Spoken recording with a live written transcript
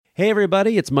Hey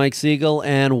everybody, it's Mike Siegel,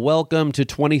 and welcome to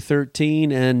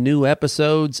 2013 and new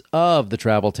episodes of the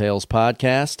Travel Tales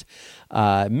podcast.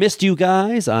 Missed you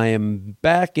guys. I am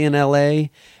back in LA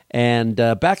and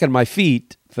back on my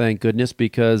feet, thank goodness,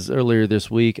 because earlier this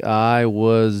week I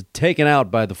was taken out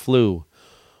by the flu.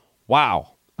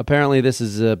 Wow. Apparently this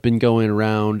has been going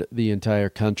around the entire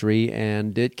country,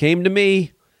 and it came to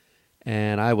me,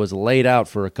 and I was laid out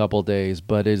for a couple days,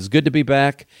 but it is good to be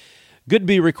back. Good to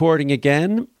be recording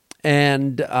again.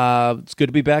 And it's good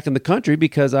to be back in the country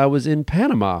because I was in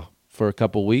Panama for a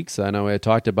couple weeks. I know I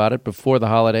talked about it before the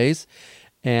holidays,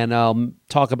 and I'll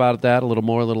talk about that a little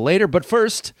more a little later. But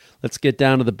first, let's get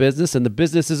down to the business. And the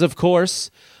business is, of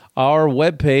course, our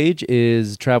webpage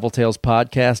is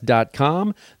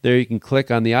traveltalespodcast.com. There you can click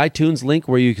on the iTunes link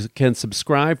where you can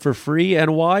subscribe for free.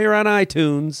 And while you're on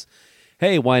iTunes,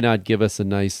 hey, why not give us a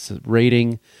nice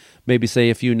rating? Maybe say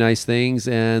a few nice things.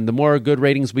 And the more good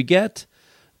ratings we get,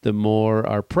 the more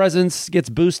our presence gets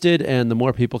boosted and the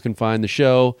more people can find the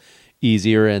show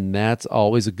easier, and that's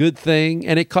always a good thing,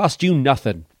 and it costs you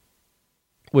nothing,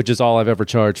 which is all I've ever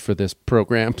charged for this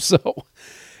program. So,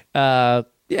 why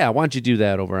don't you do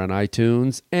that over on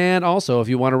iTunes? And also, if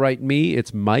you want to write me,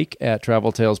 it's Mike at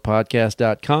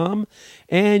traveltalespodcast.com,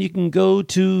 and you can go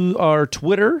to our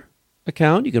Twitter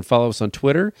account. You can follow us on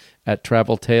Twitter at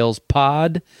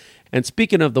TravelTalesPod. And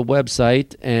speaking of the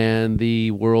website and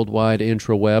the worldwide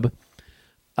intraweb,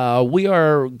 we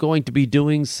are going to be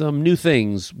doing some new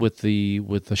things with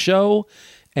the show,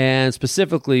 and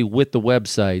specifically with the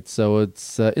website. So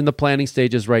it's in the planning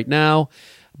stages right now,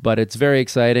 but it's very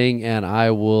exciting, and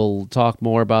I will talk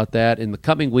more about that in the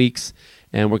coming weeks.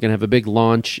 And we're going to have a big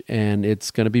launch, and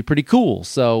it's going to be pretty cool.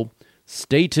 So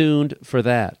stay tuned for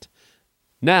that.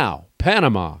 Now,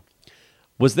 Panama.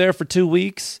 Was there for 2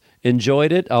 weeks.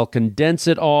 Enjoyed it. I'll condense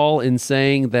it all in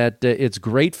saying that it's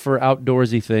great for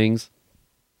outdoorsy things.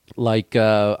 Like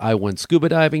I went scuba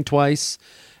diving twice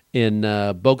in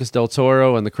Bocas del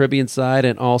Toro on the Caribbean side,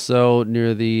 and also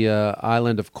near the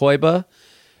island of Coiba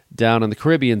down on the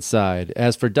Caribbean side.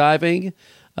 As for diving,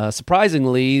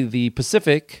 surprisingly, the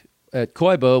Pacific at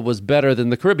Coiba was better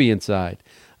than the Caribbean side.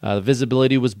 The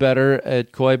visibility was better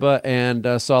at Coiba,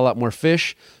 and saw a lot more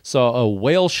fish. Saw a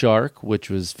whale shark, which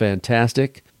was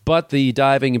fantastic. But the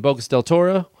diving in Bocas del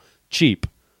Toro, cheap.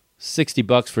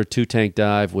 $60 for a 2-tank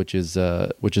dive, which is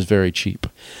very cheap.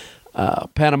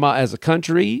 Panama as a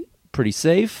country, pretty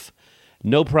safe.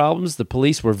 No problems. The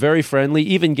police were very friendly,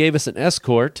 even gave us an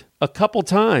escort a couple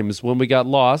times when we got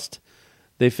lost.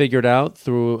 They figured out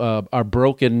through our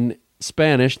broken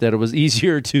Spanish that it was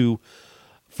easier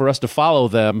for us to follow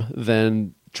them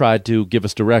than tried to give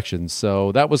us directions.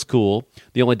 So that was cool.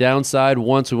 The only downside,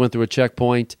 once we went through a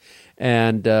checkpoint,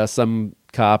 and some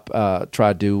cop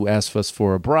tried to ask us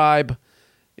for a bribe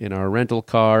in our rental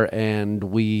car, and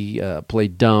we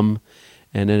played dumb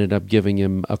and ended up giving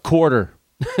him a quarter.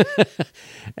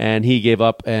 And he gave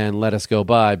up and let us go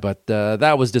by. But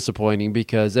that was disappointing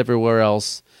because everywhere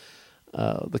else,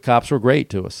 the cops were great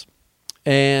to us.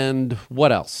 And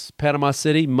what else? Panama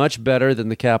City, much better than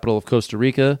the capital of Costa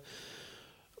Rica,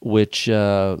 which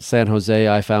San Jose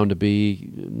I found to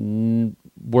be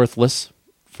worthless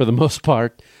for the most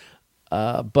part.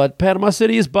 But Panama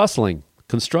City is bustling.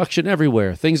 Construction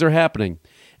everywhere. Things are happening.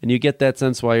 And you get that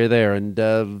sense while you're there. And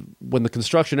when the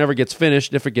construction ever gets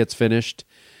finished, if it gets finished,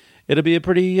 it'll be a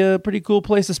pretty cool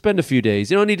place to spend a few days.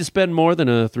 You don't need to spend more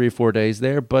than 3 or 4 days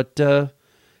there, but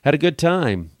had a good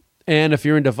time. And if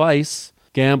you're into vice,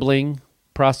 gambling,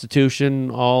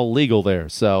 prostitution, all legal there.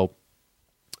 So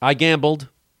I gambled,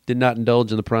 did not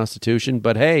indulge in the prostitution,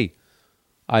 but hey,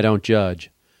 I don't judge.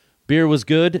 Beer was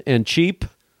good and cheap.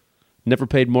 Never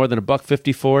paid more than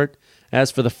 $1.50 for it.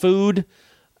 As for the food,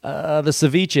 the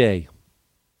ceviche,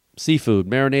 seafood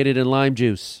marinated in lime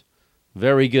juice,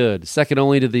 very good. Second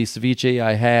only to the ceviche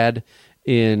I had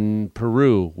in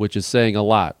Peru, which is saying a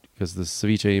lot because the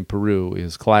ceviche in Peru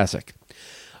is classic.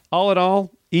 All in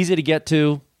all, easy to get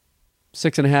to.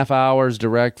 6.5 hours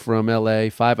direct from LA,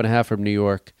 5.5 from New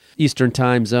York. Eastern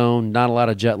time zone, not a lot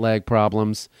of jet lag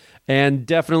problems. And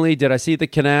definitely, did I see the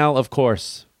canal? Of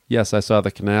course. Yes, I saw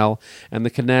the canal. And the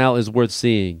canal is worth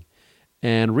seeing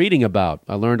and reading about.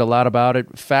 I learned a lot about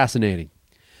it. Fascinating.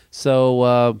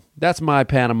 So that's my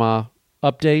Panama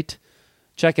update.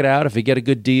 Check it out if you get a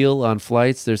good deal on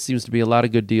flights. There seems to be a lot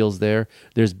of good deals there.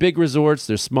 There's big resorts.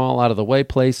 There's small, out-of-the-way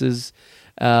places.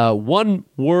 One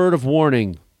word of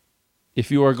warning. If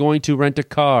you are going to rent a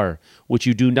car, which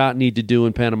you do not need to do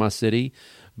in Panama City,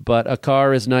 but a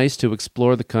car is nice to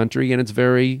explore the country, and it's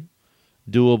very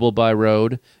doable by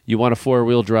road. You want a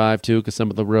 4-wheel drive, too, because some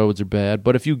of the roads are bad.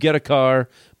 But if you get a car,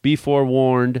 be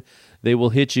forewarned they will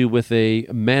hit you with a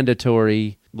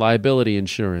mandatory liability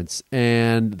insurance,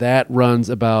 and that runs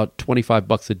about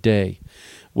 $25 a day,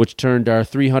 which turned our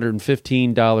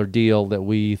 $315 deal that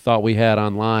we thought we had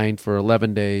online for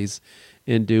 11 days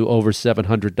into over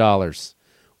 $700,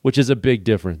 which is a big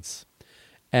difference.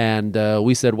 And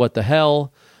we said, what the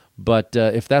hell? But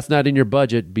if that's not in your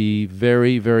budget, be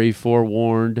very, very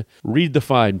forewarned. Read the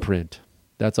fine print.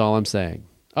 That's all I'm saying.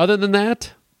 Other than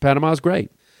that, Panama's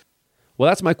great. Well,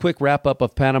 that's my quick wrap-up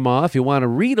of Panama. If you want to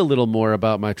read a little more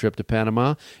about my trip to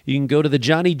Panama, you can go to the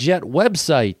Johnny Jet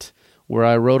website, where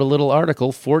I wrote a little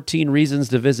article, 14 Reasons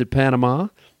to Visit Panama.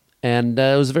 And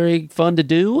it was very fun to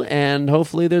do, and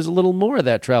hopefully there's a little more of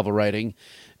that travel writing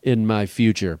in my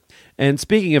future. And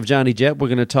speaking of Johnny Jet, we're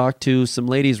going to talk to some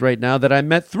ladies right now that I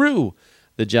met through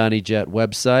the Johnny Jet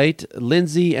website.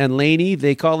 Lindsay and Lainey,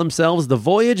 they call themselves the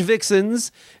Voyage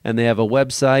Vixens, and they have a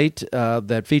website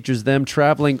that features them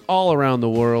traveling all around the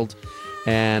world,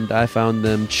 and I found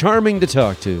them charming to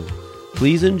talk to.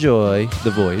 Please enjoy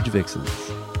the Voyage Vixens.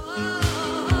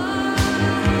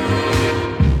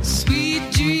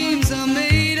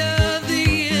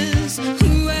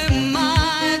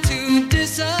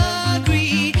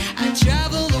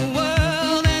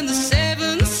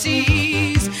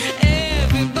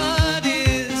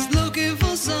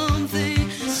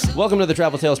 Welcome to the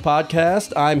Travel Tales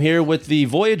podcast. I'm here with the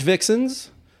Voyage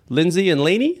Vixens, Lindsay and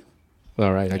Lainey.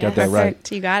 All right, I got that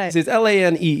right. You got it. See, it's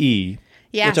Lanee,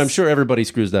 yes. Which I'm sure everybody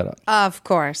screws that up. Of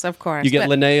course. You get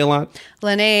Lene a lot?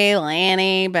 Lene,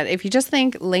 Lanny, but if you just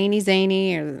think Laney,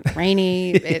 Zany, or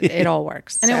Rainy, it all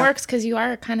works. And it works because you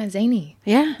are kind of zany.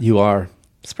 Yeah, You are.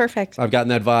 it's perfect. I've gotten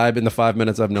that vibe in the 5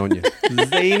 minutes I've known you.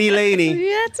 Zany Laney.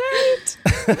 Yeah, that's right.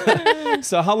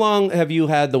 So how long have you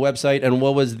had the website, and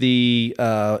what was the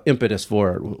impetus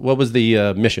for it? What was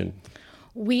the mission?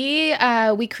 We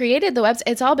created the website.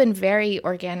 It's all been very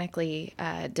organically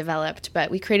developed,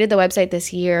 but we created the website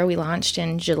this year. We launched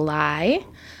in July.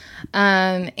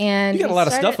 And You got a lot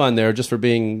of stuff on there just for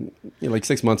being like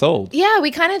 6 months old. Yeah,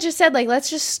 we kind of just said, like, let's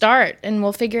just start and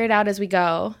we'll figure it out as we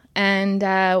go. And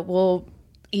we'll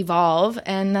evolve,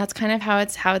 and that's kind of how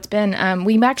it's been.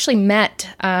 We actually met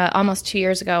almost 2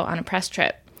 years ago on a press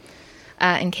trip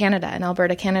in Canada, in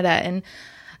Alberta, Canada,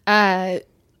 and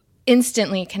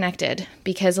instantly connected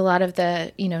because a lot of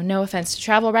the, no offense to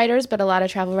travel writers, but a lot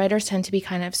of travel writers tend to be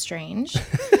kind of strange.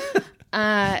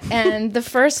 And the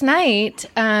first night,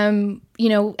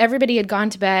 everybody had gone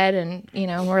to bed, and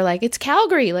we're like, it's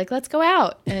Calgary, like, let's go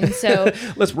out. And so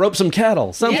let's rope some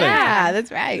cattle, something. Yeah,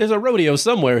 that's right. There's a rodeo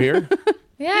somewhere here.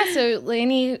 Yeah, so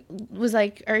Lainey was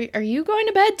like, "Are you going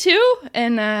to bed too?"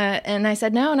 And I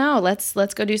said, "No, let's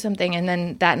go do something." And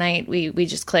then that night we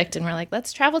just clicked, and we're like,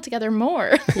 "Let's travel together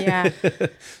more." Yeah.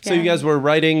 So you guys were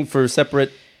writing for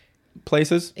separate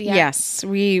places? Yeah. Yes,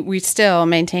 we still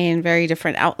maintain very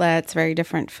different outlets, very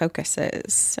different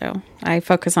focuses. So I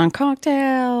focus on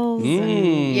cocktails.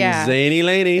 And, Zany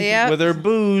Laney Yep. with her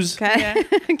booze.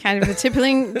 kind of a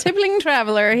tippling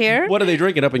traveler here. What are they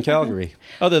drinking up in Calgary?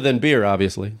 Other than beer,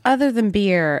 obviously. Other than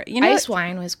beer, Ice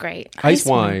wine was great. Ice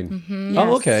wine. Mm-hmm. Oh,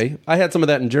 Yes. okay. I had some of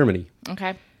that in Germany.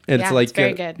 Okay. And yeah, it's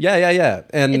very good. Yeah.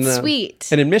 And It's sweet.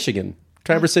 And in Michigan,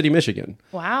 Traverse City, Michigan.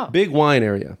 Wow. Big wine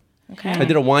area. Okay. I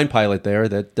did a wine pilot there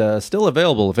that's still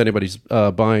available if anybody's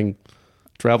buying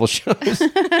travel shows.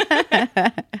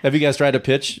 Have you guys tried to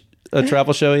pitch a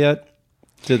travel show yet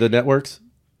to the networks?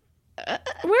 We're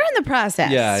in the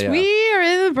process. Yeah. We are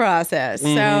in the process. So,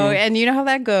 and you know how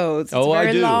that goes. It's Oh, a I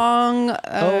very do. long,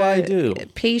 I do.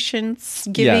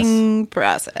 patience-giving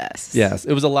process. Yes,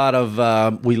 it was a lot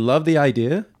of, we love the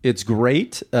idea. It's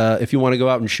great. If you want to go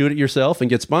out and shoot it yourself and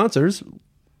get sponsors,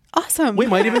 Awesome. we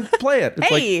might even play it. It's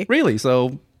Hey. like, really?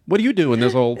 So what do you do in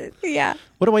this whole, Yeah.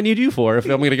 what do I need you for if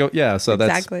I'm going to go? Yeah, so that's,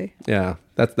 Exactly. yeah,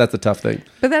 that's a tough thing.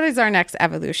 But that is our next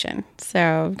evolution.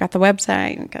 So we've got the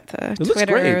website, we've got the looks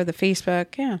Twitter, great. the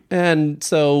Facebook. Yeah. And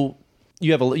so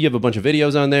you have a bunch of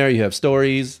videos on there. You have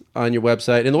stories on your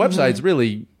website, and the website's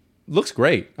really looks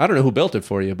great. I don't know who built it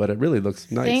for you, but it really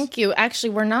looks nice. Thank you.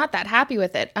 Actually, we're not that happy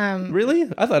with it. Really?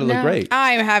 I thought it looked No. great.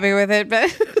 I'm happy with it, but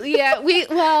Yeah,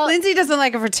 Lindsay doesn't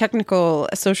like it for technical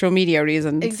social media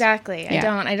reasons. Exactly.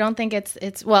 Yeah. I don't think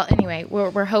it's well, anyway,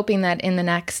 we're hoping that in the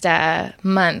next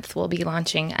month we'll be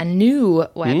launching a new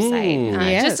website.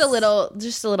 Yes. Just a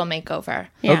little makeover.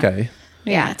 Yeah. Okay.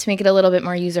 Yeah, to make it a little bit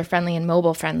more user friendly and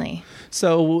mobile friendly.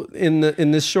 So in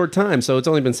this short time, so it's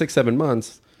only been 6-7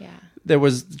 months. Yeah. There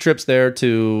was trips there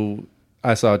to,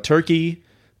 I saw Turkey.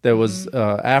 There was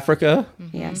Africa.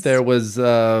 Yes. There was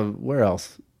where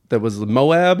else? There was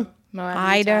Moab. Moab, Utah.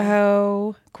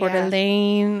 Idaho, Coeur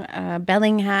d'Alene,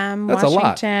 Bellingham, That's a lot.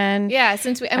 Washington. Yeah,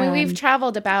 since we've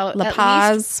traveled about La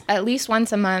Paz. at least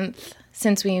once a month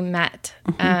since we met.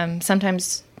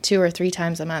 Sometimes 2 or 3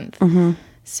 times a month.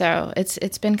 So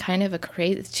it's been kind of a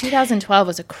crazy. 2012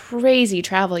 was a crazy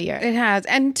travel year. It has.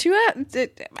 And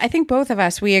I think both of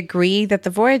us, we agree that the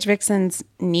Voyage Vixens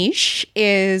niche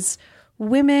is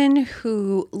women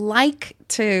who like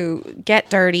to get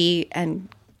dirty and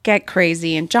get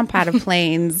crazy and jump out of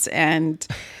planes and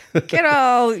get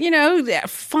all,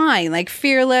 fine, like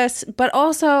fearless, but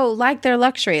also like their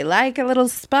luxury, like a little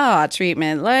spa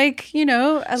treatment, like, So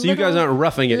you guys aren't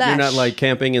roughing it. lush. You're not like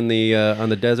camping in the on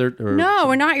the desert, or No,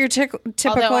 we're not your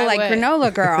typical I like would.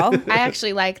 granola girl. I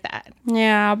actually like that.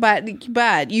 Yeah,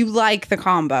 but you like the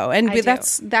combo, and I do.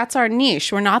 that's our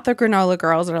niche. We're not the granola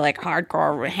girls that are like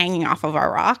hardcore hanging off of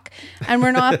our rock, and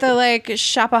we're not the like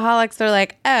shopaholics. They're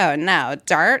like, oh no,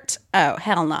 dirt. Oh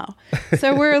hell no.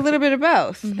 So we're a little bit of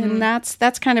both, and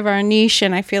that's kind of our niche.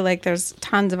 And I feel like there's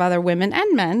tons of other women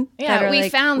and men. Yeah, that are we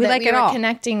like, found that like we it were all.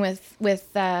 connecting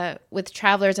with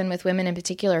travelers and with women in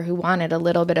particular who wanted a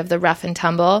little bit of the rough and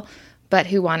tumble, but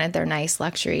who wanted their nice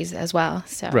luxuries as well.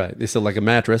 So right? They still like a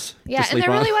mattress. Yeah, to and sleep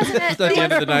there really on. wasn't At the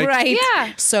end of the night, Right.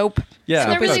 Yeah. Soap. Yeah,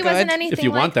 there really but wasn't good. anything if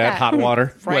you like want that, hot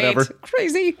water, Right. whatever.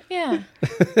 Crazy. Yeah.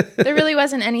 There really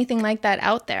wasn't anything like that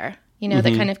out there, that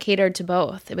kind of catered to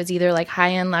both. It was either like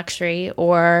high-end luxury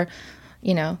or,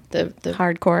 the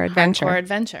Hardcore adventure. hardcore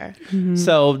adventure.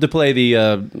 So to play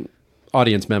the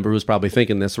audience member who's probably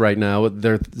thinking this right now,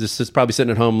 they're just probably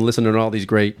sitting at home listening to all these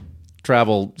great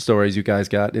travel stories you guys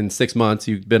got. In 6 months,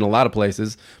 you've been a lot of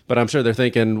places, but I'm sure they're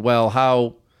thinking, well,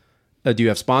 how do you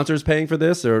have sponsors paying for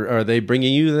this, or are they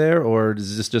bringing you there, or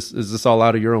is this all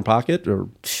out of your own pocket, or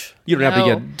you don't have to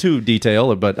No. get too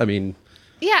detailed, but I mean.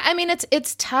 Yeah, I mean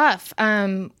it's tough.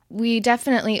 We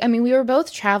definitely, we were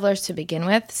both travelers to begin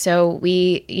with, so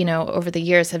we, over the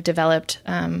years have developed,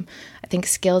 I think,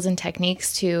 skills and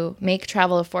techniques to make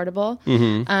travel affordable.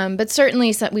 But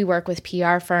certainly, we work with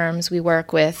PR firms, we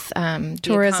work with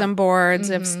Tourism boards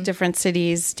of different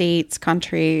cities, states,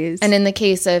 countries. and in the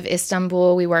case of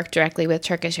Istanbul, we work directly with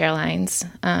Turkish Airlines.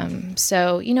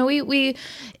 So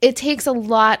it takes a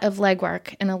lot of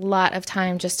legwork and a lot of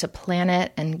time just to plan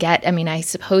it and get. I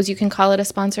suppose you can call it a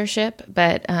sponsorship,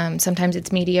 but sometimes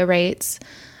it's media rates.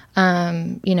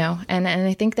 And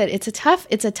I think that it's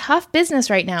a tough business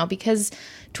right now because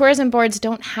tourism boards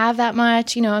don't have that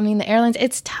much, the airlines,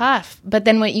 it's tough. But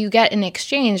then what you get in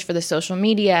exchange for the social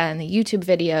media and the YouTube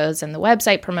videos and the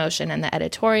website promotion and the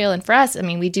editorial, and for us,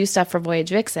 we do stuff for Voyage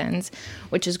Vixens,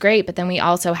 which is great, but then we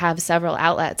also have several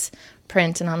outlets,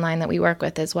 print and online, that we work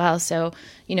with as well. So,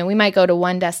 we might go to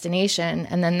one destination,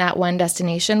 and then that one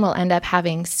destination will end up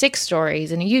having 6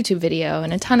 stories and a YouTube video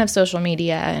and a ton of social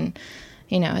media, and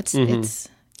it's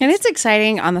And it's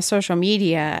exciting on the social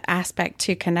media aspect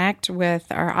to connect with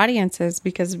our audiences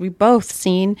because we've both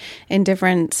seen in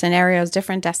different scenarios,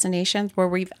 different destinations where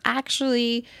we've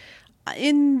actually,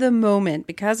 in the moment,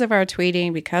 because of our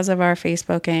tweeting, because of our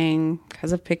Facebooking,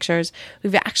 because of pictures,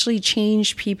 we've actually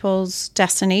changed people's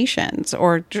destinations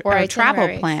or travel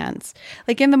itineraries. plans.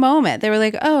 Like in the moment, they were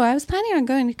like, oh, I was planning on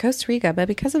going to Costa Rica, but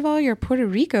because of all your Puerto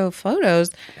Rico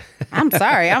photos, I'm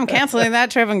sorry, I'm canceling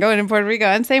that trip and going to Puerto Rico.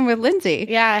 And same with Lindsay.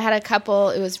 Yeah, I had a couple.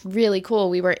 It was really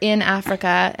cool. We were in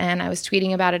Africa and I was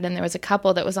tweeting about it, and there was a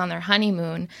couple that was on their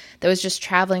honeymoon that was just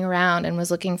traveling around and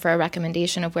was looking for a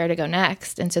recommendation of where to go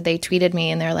next. And so they tweeted me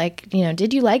and they're like,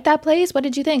 did you like that place? What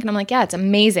did you think? And I'm like, yeah, it's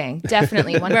amazing.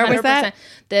 Definitely. 100%. Where was that?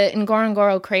 The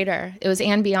Ngorongoro crater. It was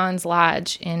Anne Beyond's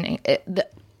lodge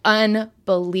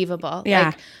unbelievable. Yeah.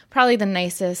 Like, probably the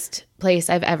nicest place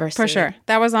I've ever seen. For sure.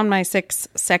 That was on my 6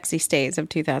 sexy stays of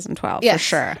 2012. Yes. For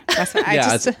sure. That's what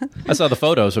I saw the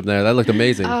photos from there. That looked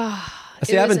amazing. See, I was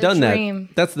haven't a done dream.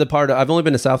 that. That's the part. I've only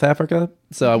been to South Africa,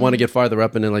 so I want to get farther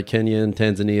up into like Kenya and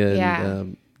Tanzania. Yeah.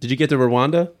 And, did you get to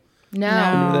Rwanda? No.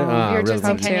 Ah, We were really just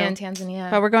in nice. Kenya and Tanzania.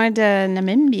 But we're going to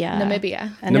Namibia.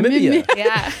 Namibia. And Namibia.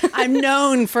 Yeah. I'm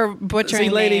known for butchering See,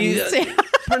 lady, names.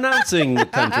 pronouncing the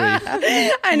country.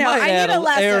 I know. might I add need a an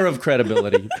lesson. air of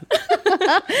credibility.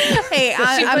 Hey,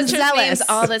 I'm butchers zealous names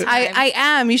all the time. I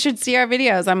am. You should see our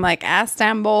videos. I'm like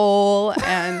Istanbul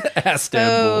and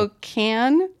Istanbul.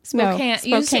 Spokane. Spokane.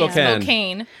 You say Spokane.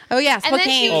 Spokane. Oh yeah, And then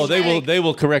she Spokane. was Oh, they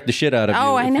will correct the shit out of you.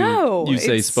 Oh, I if know. You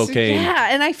say It's- Spokane. Yeah,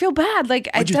 and I feel bad. Like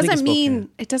it What'd you think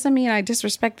of doesn't mean I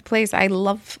disrespect the place. I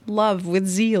love with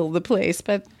zeal the place,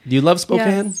 but Do you love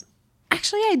Spokane? yes.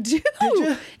 Actually, I do.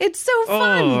 It's so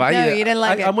fun. Oh, no, you didn't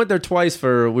like it. I went there twice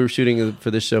we were shooting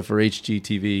for this show for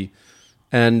HGTV,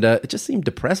 and it just seemed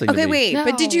depressing. to Okay, me. wait, No.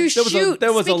 but did you shoot?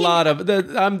 There was a speaking- lot of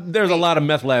there's a lot of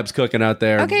meth labs cooking out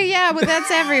there. Okay, yeah, but that's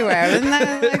everywhere. Isn't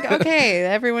that like, okay,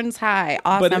 everyone's high.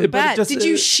 Awesome. But it But just- did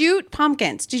you shoot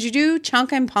pumpkins? Did you do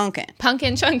chunkin' pumpkin?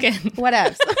 Pumpkin chunkin'. What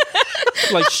else?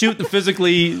 Like shoot the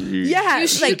physically. Yeah, You like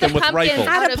shoot the them with pumpkin rifles.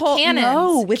 out of catapult. cannons.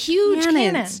 No, with huge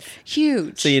cannons.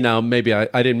 Huge. See, now maybe I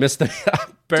didn't miss the.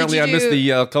 Apparently, Did I you missed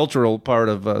do- the cultural part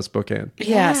of Spokane.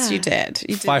 Yes, Yeah. you did.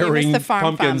 You did. Firing you missed the farm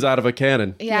pumpkins farm. out of a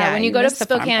cannon. Yeah, when you you go to missed the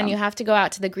farm Spokane, farm. you have to go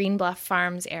out to the Green Bluff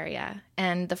Farms area.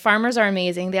 And the farmers are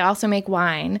amazing. They also make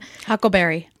wine,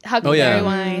 Huckleberry. Huckleberry yeah.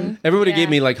 wine. Everybody Yeah. gave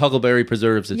me like huckleberry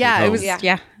preserves. To Yeah, take it home. was. Yeah.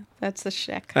 Yeah, that's the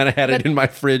shtick. And I had it in my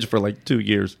fridge for like 2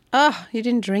 years. Oh, you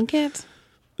didn't drink it?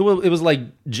 Well, it was like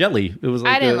jelly. It was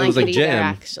like I didn't it like was it like either, jam.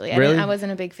 actually. Really? I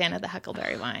wasn't a big fan of the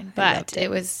huckleberry wine, but it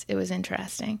was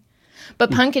interesting.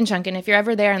 But pumpkin chunkin', if you're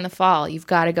ever there in the fall, you've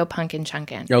got to go pumpkin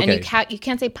chunkin'. And Okay. you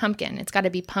can't say pumpkin. It's got to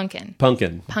be pumpkin.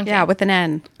 Pumpkin. Pumpkin. Yeah, with an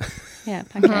N. Yeah,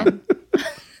 pumpkin.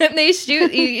 And they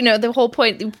shoot, the whole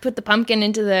point, you put the pumpkin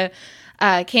into the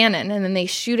cannon and then they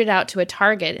shoot it out to a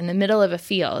target in the middle of a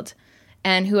field.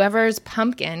 And whoever's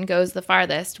pumpkin goes the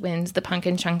farthest wins the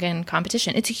pumpkin chunkin'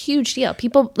 competition. It's a huge deal.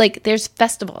 People, there's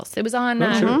festivals. It was on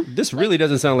Sure. This really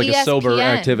doesn't sound like a sober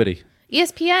ESPN. activity.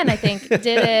 ESPN, I think,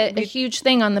 did a huge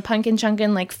thing on the pumpkin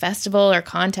chunkin' festival or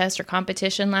contest or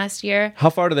competition last year. How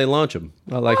far do they launch them?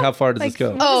 Like, how far does this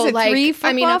go? Oh, Is it 3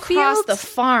 football across the fields?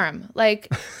 farm.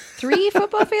 3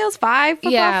 football fields? 5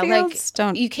 football Yeah, fields?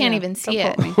 you can't even see don't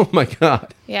it. quote me. Oh my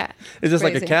God. Yeah. Is this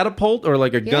like a Crazy. catapult or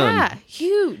like a gun? Yeah,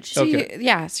 huge. Okay.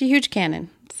 Yeah, it's a huge cannon.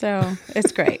 So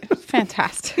it's great.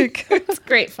 Fantastic. It's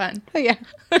great fun. Yeah.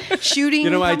 Shooting. You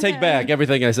know, I take pumpkin. back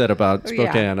everything I said about Yeah,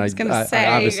 Spokane. I was gonna I say,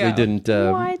 obviously yeah. didn't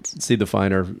What? see the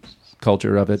finer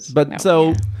culture of it. But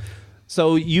No.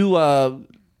 so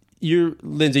you're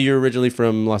Lindsay. You're originally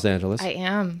from Los Angeles, I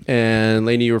am. and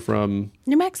Lainey, you're from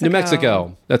New Mexico. New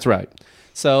Mexico. That's right.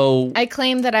 So I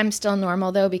claim that I'm still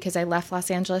normal, though, because I left Los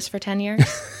Angeles for 10 years.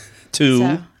 to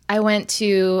So I went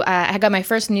to, I got my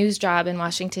first news job in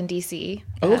Washington, D.C.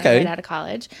 Oh, okay. Right out of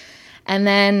college. And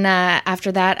then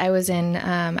after that, I was I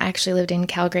actually lived in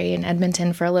Calgary and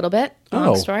Edmonton for a little bit. Long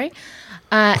Oh. story.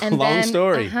 And long then,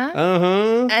 story.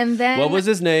 Uh-huh. And then. What was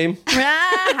his name?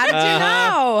 Ah, how did you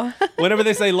know? Whenever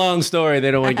they say long story,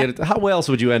 they don't want to get it. How else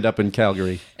would you end up in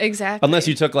Calgary? Exactly. Unless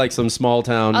you took like some small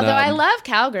town. Although I love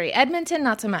Calgary. Edmonton,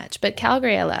 not so much, but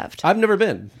Calgary I loved. I've never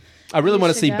been. I really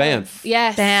want to see go. Banff.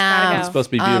 Yes. Banff. gotta It's go. supposed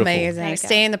to be beautiful. Amazing. Gotta go.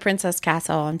 Stay in the Princess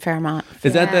Castle on Fairmont.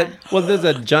 Is that Yeah. that? Well, there's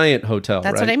a giant hotel.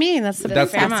 That's right? what I mean. That's the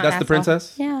That's Fairmont that's the Castle.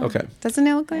 princess. Yeah. Okay. Doesn't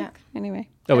it look like? Yeah. Anyway.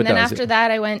 Oh, And it then does. after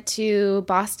that, I went to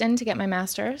Boston to get my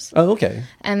master's. Oh, okay.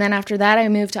 And then after that, I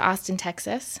moved to Austin,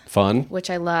 Texas, Fun. which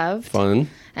I loved. Fun.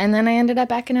 And then I ended up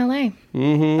back in LA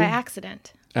Mm-hmm. by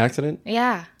accident. Accident.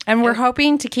 Yeah. And we're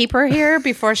hoping to keep her here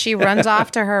before she runs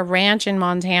off to her ranch in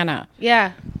Montana.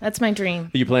 Yeah. That's my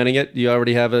dream. Are you planning it? Do you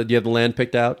already have do you have the land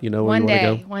picked out? You know where One you want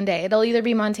day. to go? One day. It'll either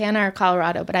be Montana or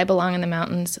Colorado, but I belong in the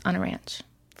mountains on a ranch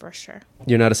for sure.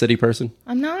 You're not a city person?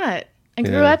 I'm not. I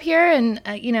grew Yeah. up here and,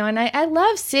 and I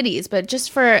love cities, but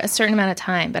just for a certain amount of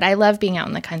time. But I love being out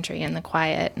in the country and the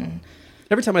quiet. And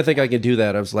Every time I think I can do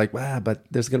that, I was like, but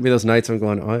there's going to be those nights I'm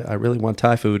going, oh, I really want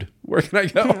Thai food. Where can I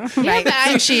go? Right.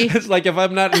 Sushi. It's like if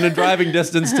I'm not in a driving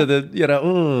distance to the, you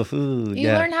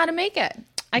yeah. learn how to make it.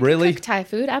 I Really? can cook Thai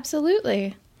food.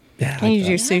 Absolutely. Yeah, Can you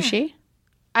do sushi?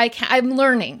 I'm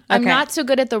learning. I'm Okay. not so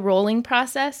good at the rolling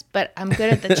process, but I'm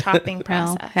good at the chopping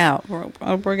Well, process. hell,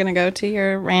 we're going to go to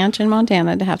your ranch in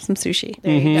Montana to have some sushi.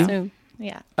 There you go. So,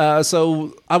 Yeah.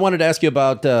 So I wanted to ask you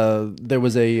about, there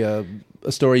was a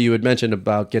story you had mentioned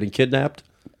about getting kidnapped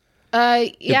Yeah.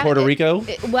 in Puerto Rico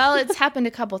Well, it's happened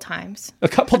a couple times. a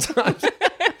couple times.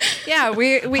 yeah,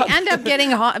 we end up getting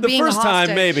The being first time,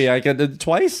 hostage. maybe. I could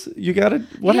twice? You got it?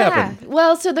 What happened?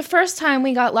 Well, so the first time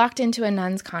we got locked into a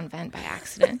nun's convent by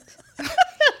accident.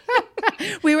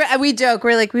 We joke.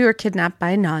 We're like we were kidnapped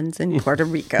by nuns in Puerto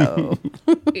Rico.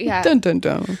 Yeah. dun dun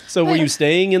dun. So were you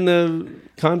staying in the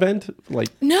convent? Like,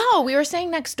 No, we were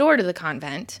staying next door to the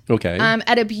convent. okay.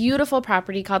 At a beautiful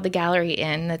property called the Gallery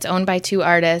Inn that's owned by two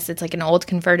artists. It's like an old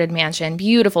converted mansion.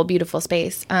 Beautiful, beautiful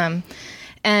space. And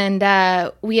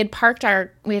we had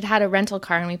had a rental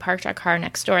car and we parked our car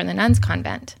next door in the nuns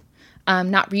convent.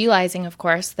 Not realizing, of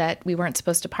course, that we weren't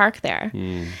supposed to park there.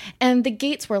 And the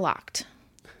gates were locked.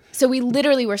 So we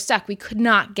literally were stuck. We could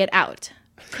not get out.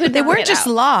 They weren't just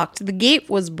locked. The gate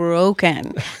was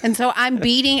broken. And so I'm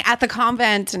beating at the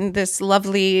convent and this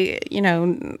lovely,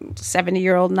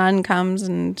 70-year-old nun comes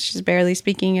and she's barely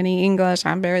speaking any English.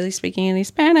 I'm barely speaking any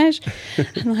Spanish.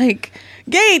 I'm like,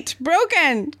 gate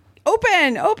broken.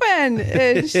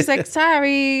 open. She's like,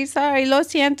 sorry, lo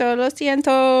siento.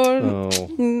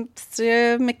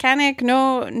 Mechanic,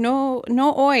 no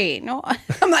oy. No.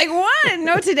 I'm like, what?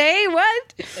 No today?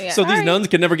 What? Yeah. So these nuns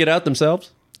can never get out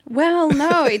themselves? Well,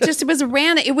 no, it was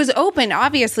random. It was open.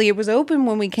 Obviously, it was open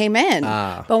when we came in.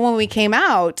 But when we came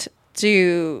out,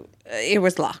 it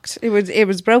was locked. It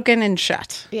was broken and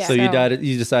shut. Yeah. So you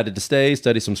decided to stay,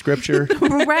 study some scripture.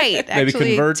 Right. Maybe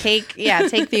Actually, convert. take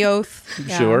the oath.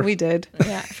 Yeah, Sure. we did.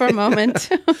 Yeah. For a moment.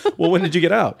 Well, when did you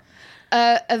get out?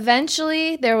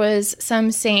 Eventually, there was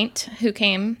some saint who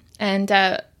came and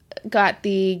got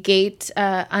the gate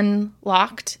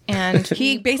unlocked, and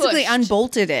He basically pushed.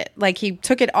 unbolted it. Like he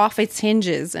took it off its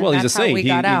hinges, and Well, he's that's a saint. how we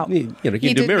got out. He can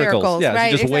do did miracles. Yeah,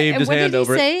 right? he just waved his hand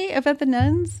over What it. did he say about the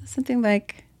nuns? Something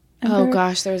like, Oh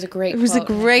gosh, there was a great. it was a quote,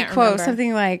 and I great can't quote. remember.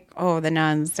 Something like, "Oh, the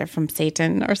nuns, they're from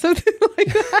Satan," or something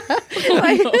like that.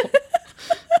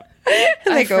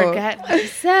 I forget what he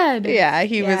said. Yeah,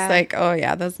 he was Yeah. like, "Oh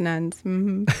yeah, those nuns,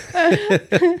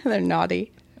 they're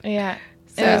naughty." Yeah.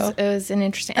 So- It was an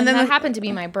interesting, And and then then the- that happened to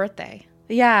be my birthday.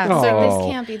 Yeah. Oh. So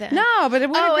This can't be that. no, but it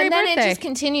was a great and then birthday. it just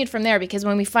continued from there because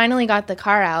when we finally got the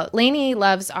car out, Lainey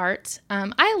loves art.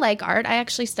 I like art. I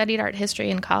actually studied art history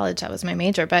in college. That was my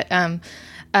major. But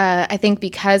I think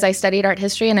because I studied art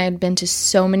history and I had been to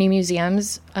so many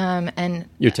museums, and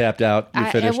You're tapped out. You're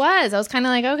finished. I was kind of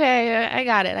like, okay, I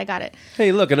got it.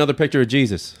 Hey, look, another picture of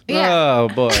Jesus. Yeah. Oh,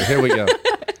 boy. Here we go.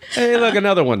 Hey, look,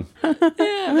 another one.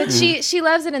 But she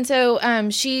loves it, and so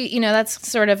she, that's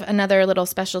sort of another little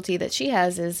specialty that she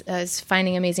has is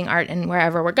finding amazing art in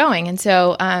wherever we're going. And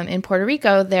so in Puerto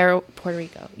Rico, there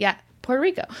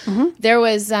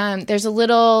was there's a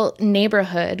little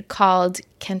neighborhood called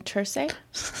Canturce.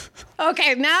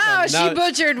 Okay, now she now-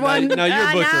 butchered one. now you're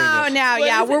butchering it. Now,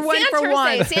 yeah, we're one for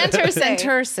one.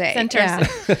 Santurce. Yeah.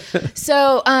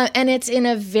 So, and it's in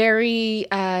a very,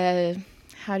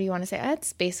 how do you want to say it?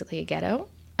 It's basically a ghetto.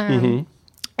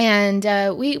 And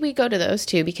we go to those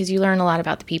too because you learn a lot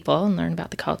about the people and learn about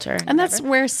the culture. And that's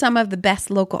where some of the best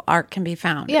local art can be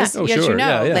found. Yeah. As Oh, you sure.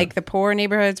 know, Yeah. like the poor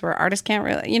neighborhoods where artists can't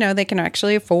really, they can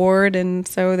actually afford, and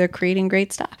so they're creating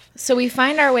great stuff. So we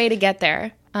find our way to get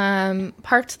there,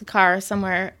 parked the car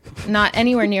somewhere, not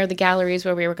anywhere near the galleries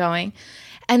where we were going.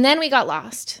 And then we got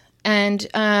lost. And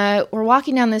we're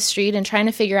walking down this street and trying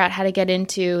to figure out how to get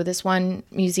into this one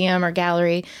museum or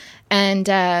gallery. And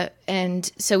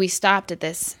so we stopped at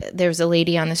this. There was a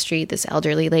lady on the street, this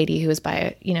elderly lady who was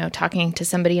talking to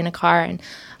somebody in a car.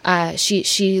 And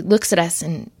she looks at us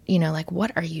and, like,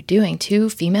 what are you doing? Two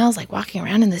females, like, walking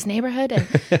around in this neighborhood?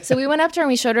 And so we went up to her and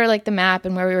we showed her, like, the map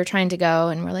and where we were trying to go.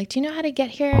 And we're like, do you know how to get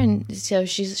here? And so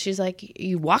she's like,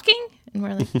 you walking? And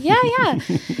we're like, yeah.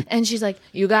 And she's like,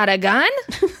 you got a gun?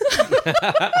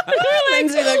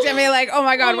 Lindsay looked at me like, oh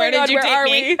my God, where did you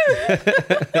take me?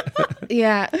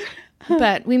 Yeah.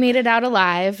 But we made it out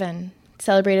alive and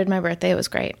celebrated my birthday. It was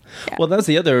great. Well, that's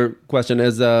the other question.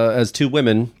 As two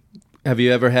women, have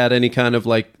you ever had any kind of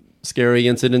like scary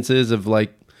incidences of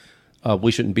like,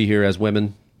 we shouldn't be here as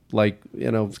women? Like,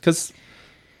 because,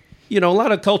 a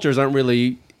lot of cultures aren't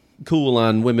really cool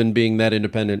on women being that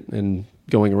independent and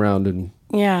going around and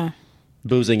Yeah.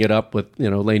 boozing it up with,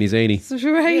 Laney Zaney.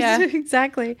 Right. Yeah.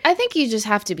 Exactly. I think you just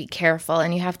have to be careful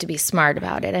and you have to be smart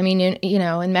about it. I mean,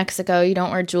 in Mexico, you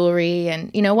don't wear jewelry.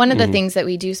 And, one of the things that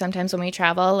we do sometimes when we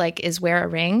travel, like, is wear a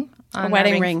ring. On A our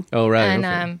wedding ring. Oh, right.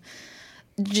 And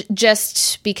okay.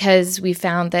 just because we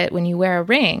found that when you wear a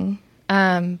ring,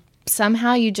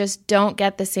 somehow you just don't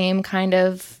get the same kind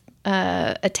of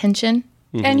attention.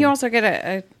 And you also get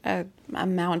a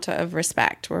amount of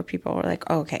respect where people are like,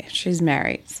 oh, okay, she's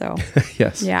married. So,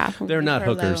 Yes. yeah. They're not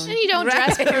leave her hookers. alone. And you don't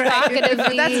dress Right.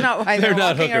 provocatively. That's not why they're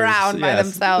not walking hookers, around by yes.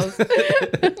 themselves.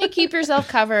 You keep yourself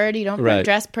covered. You don't Right.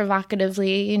 dress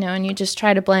provocatively, and you just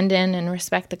try to blend in and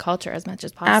respect the culture as much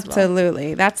as possible.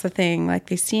 Absolutely. That's the thing. Like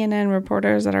these CNN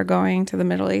reporters that are going to the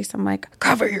Middle East, I'm like,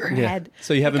 cover your head.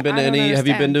 So you haven't been to I don't any? Have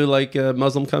you been understand. to like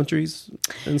Muslim countries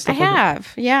and I stuff? Like that?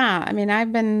 have. Yeah. I mean,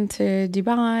 I've been to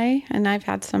Dubai and I've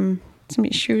had some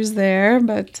issues there,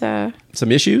 but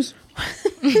Some issues?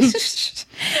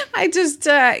 I just,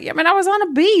 I was on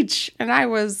a beach and I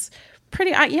was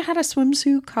I had a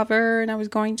swimsuit cover and I was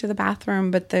going to the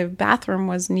bathroom, but the bathroom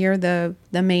was near the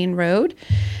main road.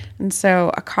 And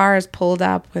so a car is pulled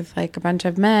up with like a bunch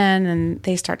of men and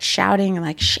they start shouting and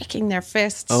like shaking their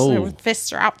fists. Oh. Their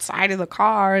fists are outside of the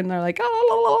car and they're like,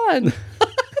 oh, la, la, la.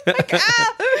 Like,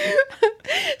 ah!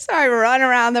 So I run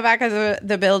around the back of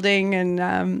the building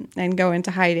and go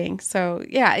into hiding. So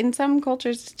yeah, in some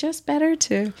cultures, it's just better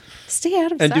to stay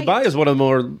out of And sight. Dubai is one of the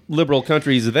more liberal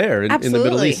countries there in the Middle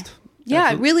Absolutely. East.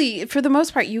 Yeah, really, for the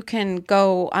most part, you can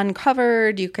go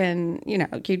uncovered. You can,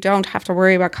 you don't have to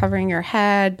worry about covering your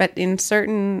head. But in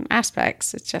certain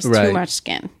aspects, it's just Right. too much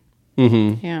skin.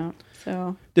 Mm-hmm. Yeah.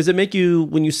 So Does it make you,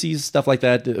 when you see stuff like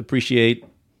that, to appreciate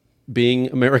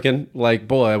being American? Like,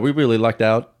 boy, we really lucked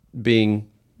out being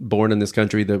born in this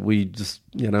country that we just,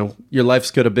 your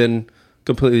lives could have been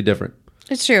completely different.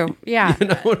 it's true. Yeah.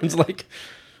 It's like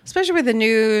Especially with the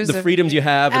news. the freedoms you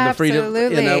have and the freedom,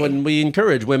 Absolutely. and we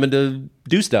encourage women to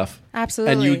do stuff.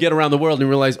 Absolutely. And you get around the world and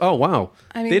realize, oh, wow,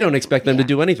 I mean, they don't expect them to yeah.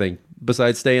 do anything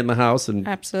besides stay in the house. And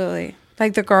Absolutely.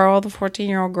 Like the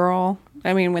 14-year-old girl.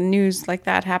 I mean, when news like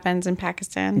that happens in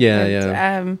Pakistan.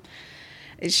 Yeah.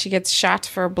 She gets shot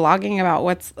for blogging about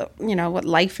what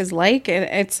life is like. And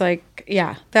it's like,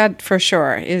 yeah, that for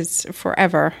sure is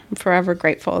forever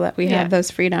grateful that we Yeah. have those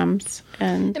freedoms.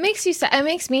 And It makes you. It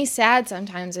makes me sad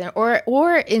sometimes,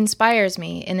 or inspires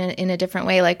me in a different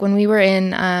way. Like when we were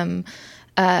in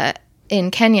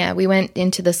Kenya, we went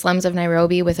into the slums of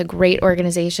Nairobi with a great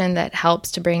organization that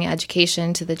helps to bring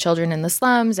education to the children in the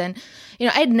slums. And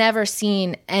I'd never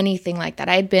seen anything like that.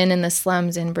 I'd been in the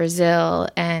slums in Brazil,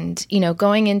 and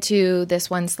going into this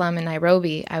one slum in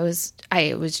Nairobi, I was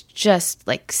just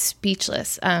like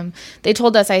speechless. They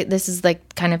told us, this is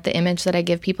like kind of the image that I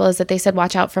give people, is that they said,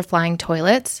 watch out for flying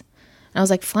toilets. And I was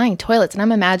like, flying toilets. And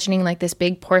I'm imagining like this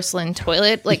big porcelain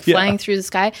toilet, like Yeah. flying through the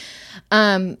sky.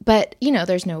 But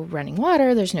there's no running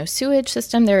water. There's no sewage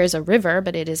system. There is a river,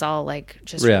 but it is all like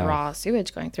just Yeah. raw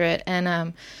sewage going through it.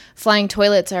 And flying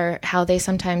toilets are how they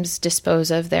sometimes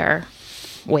dispose of their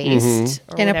waste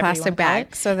or in a whatever you plastic wanna call bag.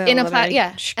 it. So they'll in a literally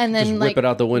and then just like whip it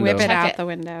out the window. whip it Chuck out it. the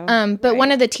window. But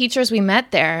one of the teachers we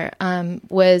met there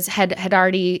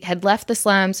had left the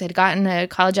slums, had gotten a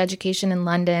college education in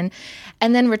London,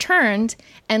 and then returned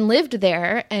and lived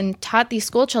there and taught these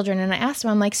school children. And I asked him,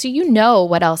 I'm like, so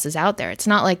what else is out there? It's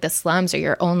not like the slums are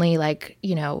your only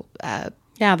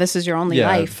yeah, this is your only Yeah,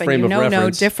 life, and frame you of know no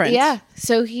reference. difference. yeah.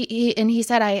 So he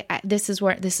said, I this is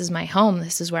my home.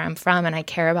 This is where I'm from, and I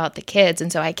care about the kids,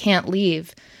 and so I can't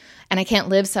leave. And I can't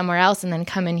live somewhere else and then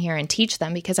come in here and teach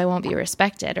them because I won't be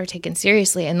respected or taken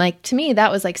seriously. And like, to me,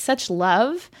 that was like such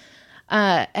love.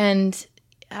 And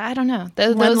I don't know.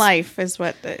 One Life is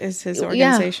what is his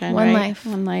organization. One right? Life.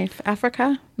 One Life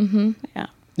Africa. Mm-hmm. Yeah.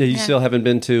 yeah, you still haven't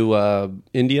been to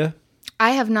India?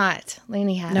 I have not.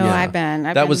 Lainey has. No, Yeah. I've been.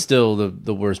 That was still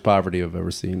the worst poverty I've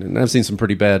ever seen. And I've seen some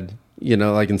pretty bad,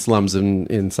 like in slums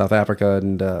in South Africa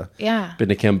and Yeah. been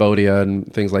to Cambodia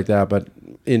and things like that. But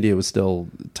India was still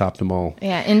topped them all.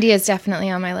 Yeah, India is definitely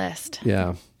on my list.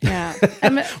 Yeah. Yeah.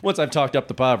 Once I've talked up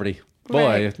the poverty,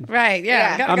 boy, Right.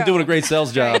 Yeah. gotta I'm go. doing a great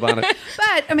sales job on it.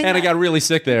 But I mean, And I got really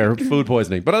sick there, food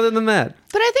poisoning. But other than that,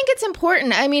 But I think it's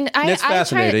important. I mean, it's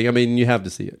fascinating. I mean, you have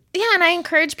to see it. Yeah, and I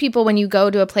encourage people when you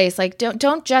go to a place, like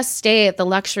don't just stay at the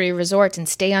luxury resorts and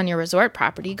stay on your resort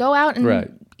property. Go out and Right.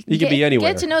 You could be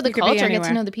anywhere. Get to know the You could be culture, get to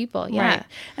anywhere. know the people. Yeah. Right.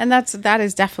 And that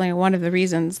is definitely one of the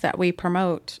reasons that we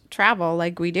promote travel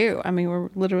like we do. I mean, we're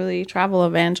literally travel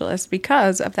evangelists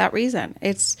because of that reason.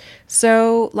 It's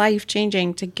so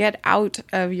life-changing to get out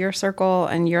of your circle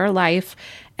and your life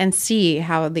and see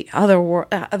how the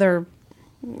other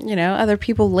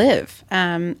people live.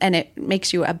 And it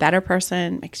makes you a better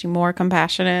person, makes you more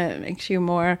compassionate, makes you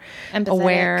more Empathetic.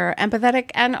 aware,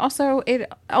 empathetic. And also,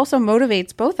 it also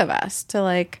motivates both of us to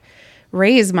like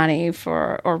raise money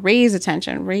or raise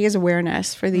attention, raise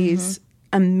awareness for these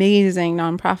amazing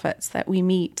nonprofits that we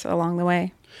meet along the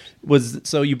way.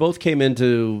 So you both came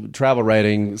into travel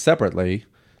writing separately.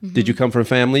 Did you come from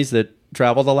families that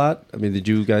traveled a lot? I mean, did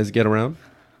you guys get around?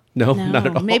 No, not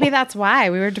at all. Maybe that's why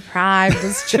we were deprived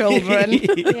as children.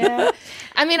 Yeah.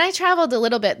 I mean, I traveled a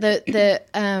little bit.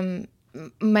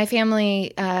 My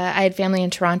family, I had family in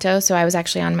Toronto, so I was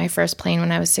actually on my first plane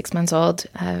when I was 6 months old,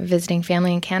 visiting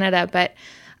family in Canada. But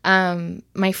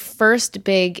my first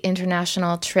big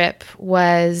international trip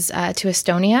was to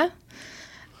Estonia.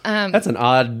 That's an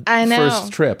odd I know.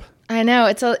 first trip. I know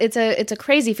it's a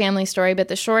crazy family story, but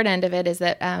the short end of it is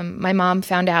that my mom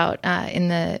found out in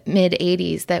the mid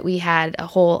 '80s that we had a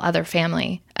whole other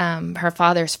family, her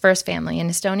father's first family in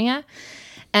Estonia,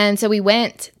 and so we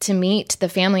went to meet the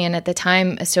family. And at the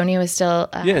time, Estonia was still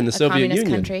In the a Soviet communist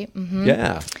Union. country,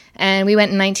 Yeah. and we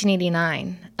went in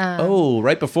 1989.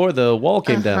 Right before the wall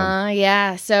came down.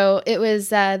 Yeah, so it was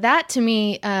that to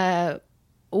me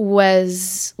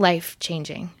was life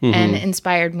changing and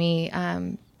inspired me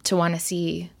to want to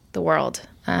see the world.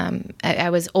 I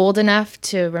was old enough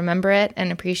to remember it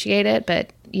and appreciate it,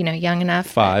 but young enough.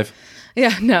 5.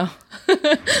 Yeah, no.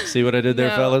 See what I did there,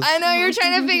 fellas? I know you're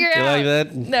trying to figure You out. like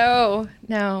that? No.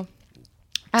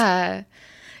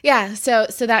 Yeah, so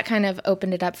that kind of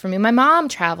opened it up for me. My mom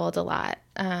traveled a lot,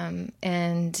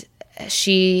 and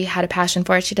she had a passion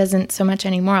for it. She doesn't so much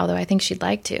anymore, although I think she'd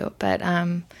like to. But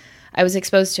I was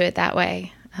exposed to it that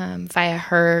way via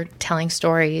her telling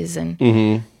stories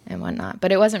and whatnot.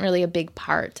 But it wasn't really a big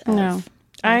part of No.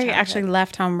 I actually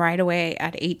left home right away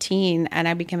at 18, and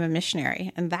I became a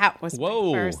missionary, and that was my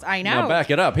first. I know. Now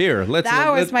back it up here. Let's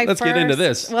get into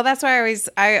this. Well, that's why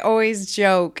I always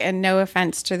joke, and no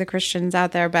offense to the Christians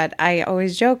out there, but I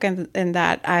always joke in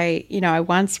that I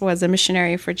once was a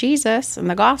missionary for Jesus and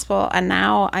the gospel, and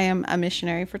now I am a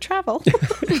missionary for travel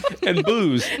And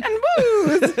booze. and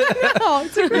booze. No,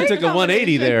 it's a great You took a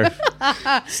 180 there.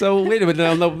 So wait a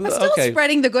minute. No, Still okay.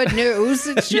 spreading the good news.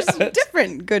 It's just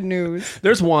different good news.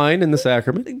 There's wine in the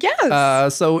sacrament.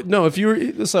 Yes. So no, if you were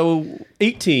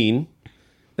 18,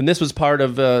 and this was part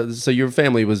of. So your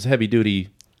family was heavy duty.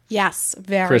 Yes,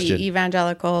 very Christian.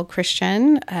 evangelical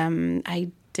Christian. I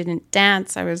didn't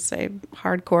dance. I was a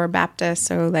hardcore Baptist,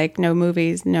 so like no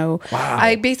movies, no. Wow.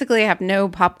 I basically have no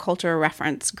pop culture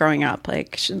reference growing up.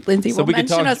 Like Lindsay So will we could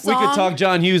mention talk. a song. We could talk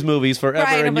John Hughes movies forever.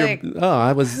 Right, and I'm you're, like,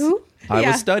 I was. Who? I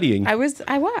Yeah. was studying. I was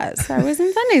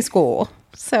in Sunday school,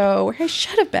 so where I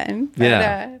should have been. But,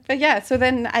 Yeah. but yeah. So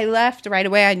then I left right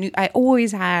away. I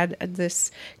always had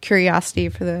this curiosity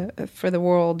for the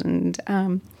world,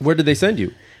 and Where did they send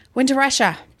you? went to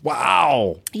Russia.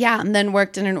 Wow. Yeah, and then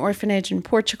worked in an orphanage in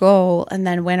Portugal, and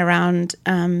then went around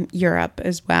Europe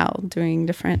as well, doing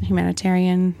different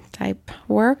humanitarian type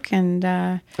work. And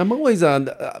I'm always on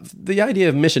the idea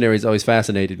of missionaries. Always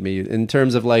fascinated me in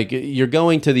terms of like you're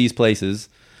going to these places.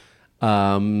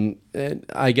 And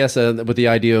I guess with the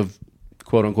idea of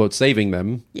quote unquote saving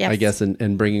them, Yes. I guess,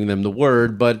 and bringing them the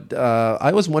word. But I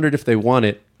always wondered if they want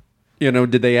it.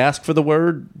 Did they ask for the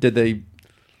word? Did they?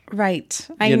 right,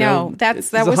 I know that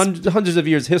was hundreds of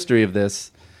years history of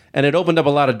this, and it opened up a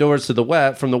lot of doors to the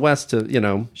west, from the west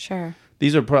to sure.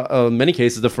 These are in many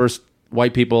cases the first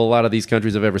white people a lot of these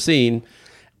countries have ever seen,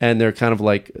 and they're kind of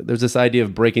like there's this idea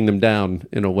of breaking them down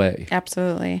in a way.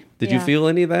 Absolutely. Did you feel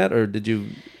any of that, or did you?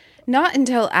 Not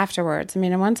until afterwards. I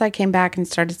mean, once I came back and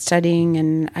started studying,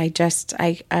 and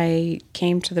I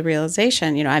came to the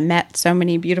realization, I met so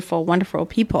many beautiful, wonderful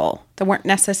people that weren't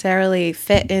necessarily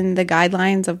fit in the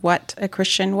guidelines of what a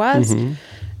Christian was.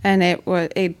 And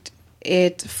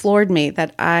it floored me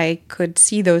that I could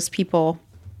see those people,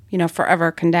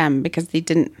 forever condemned because they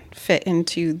didn't fit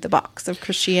into the box of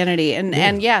Christianity.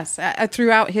 And yes,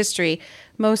 throughout history,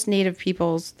 most Native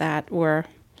peoples that were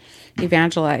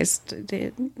evangelized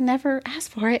did never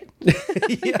ask for it.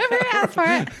 Never asked for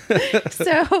it.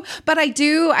 So, but I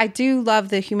do love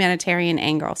the humanitarian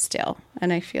angle still,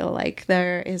 and I feel like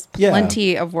there is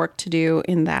plenty of work to do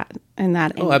in that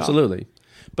angle. Oh, absolutely.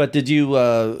 But did you?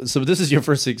 So this is your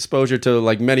first exposure to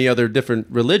like many other different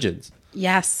religions.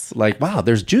 Yes. Like, wow,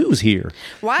 there's Jews here.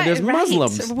 Why? And there's right.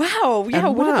 Muslims. Wow. Yeah.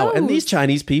 And what are wow. those? And these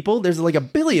Chinese people, there's like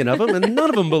 1 billion of them, and none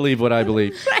of them believe what I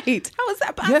believe. Right. How is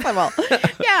that possible?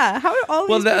 Yeah. How are all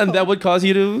Well, these people? that would cause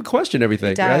you to question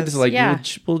everything, It right? does, It's like, yeah.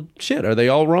 well, shit, are they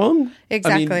all wrong?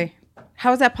 Exactly. I mean,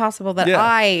 how is that possible that Yeah.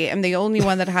 I am the only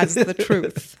one that has the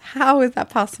truth? How is that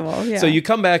possible? Yeah. So you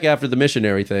come back after the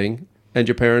missionary thing, and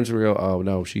your parents will go, "Oh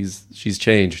no, she's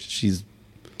changed. She's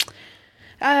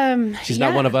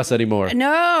not one of us anymore."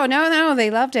 No. They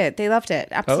loved it.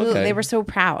 Absolutely. Okay. They were so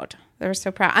proud.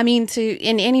 I mean,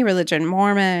 in any religion,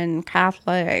 Mormon,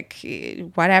 Catholic,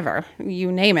 whatever,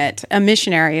 you name it, a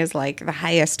missionary is like the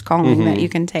highest calling that you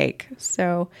can take.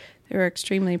 So they were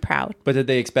extremely proud. But did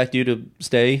they expect you to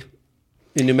stay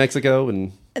in New Mexico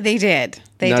and They did.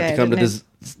 They not did. to come to And this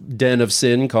den of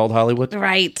sin called Hollywood?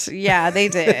 Right. Yeah, they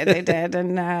did. They did.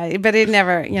 And but it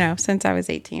never, since I was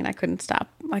 18, I couldn't stop.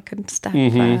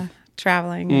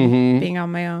 Traveling, and being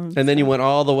on my own. And then you went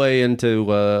all the way into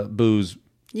booze.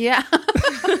 Yeah.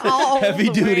 All Heavy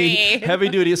the way.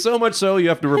 duty. So much so you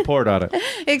have to report on it.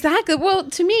 Exactly. Well,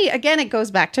 to me, again, it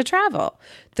goes back to travel.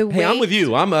 Hey, I'm with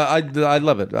you. I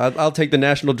love it. I'll take the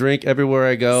national drink everywhere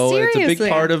I go. It's a Seriously.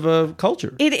 big part of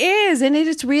culture. It is, and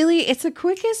it's the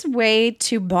quickest way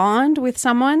to bond with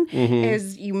someone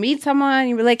is you meet someone,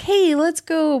 you're like, hey, let's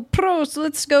go prost,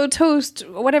 let's go toast,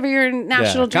 whatever your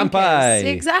national drink Kampai. is.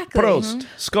 Exactly. Prost.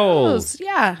 Skol. Prost,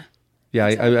 yeah. Yeah,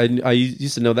 I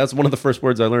used to know that's one of the first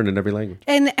words I learned in every language.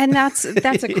 And that's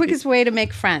the quickest way to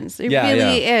make friends. It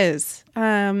really is.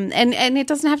 And it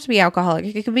doesn't have to be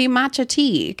alcoholic. It could be matcha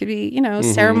tea. It could be,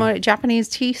 ceremony, Japanese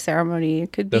tea ceremony.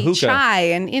 It could The be hookah. chai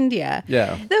in India.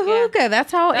 Yeah. The hookah.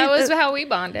 That's how That was how we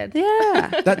bonded.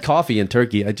 yeah. That coffee in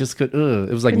Turkey, I just could. It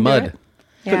was like Couldn't do mud. it?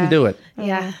 Couldn't Yeah. do it.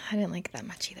 Yeah, I didn't like it that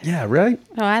much either. Yeah, right.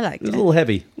 Oh, I liked It was it. a little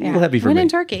heavy. A little heavy for Went me. in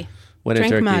Turkey. Went in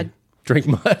Drink Turkey. mud. drink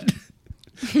mud.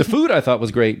 The food I thought was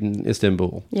great in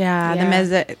Istanbul. Yeah,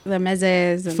 Yeah. the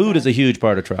mezes. And Food is a huge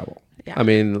part of travel. Yeah. I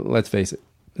mean, let's face it.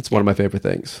 It's one of my favorite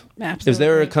things. Absolutely. Is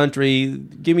there a country,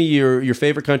 give me your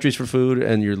favorite countries for food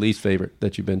and your least favorite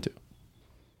that you've been to?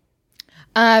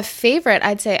 Favorite,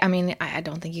 I'd say. I mean, I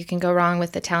don't think you can go wrong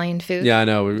with Italian food. Yeah, I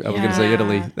know. I was going to say Yeah.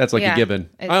 Italy. That's like a Yeah. given.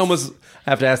 I It's- almost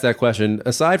have to ask that question.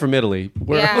 Aside from Italy,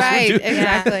 where Yeah. else Right, would you?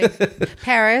 exactly.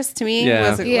 Paris to me Yeah.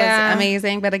 was Yeah.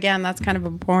 amazing, but again, that's kind of a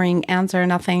boring answer.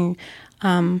 Nothing.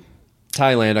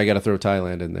 Thailand, I got to throw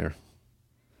Thailand in there.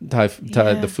 The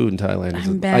food in Thailand. Is,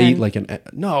 I'm I eat bad.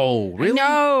 like no, really?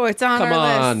 No, it's on Come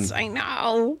our on. list. I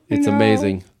know. It's I know.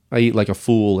 amazing. I eat like a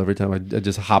fool every time I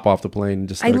just hop off the plane and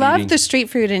just I start love eating. the street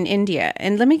food in India,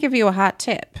 and let me give you a hot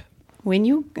tip. When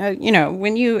you,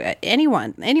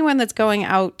 anyone that's going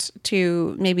out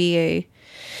to maybe a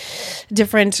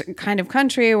different kind of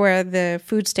country where the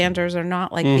food standards are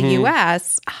not like the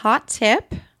U.S., hot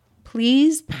tip: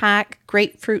 please pack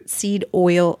grapefruit seed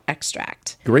oil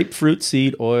extract. Grapefruit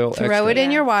seed oil. Throw it extract.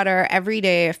 in your water every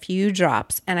day, a few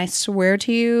drops, and I swear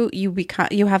to you,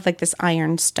 you have like this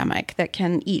iron stomach that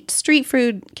can eat street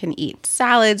food, can eat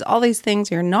salads, all these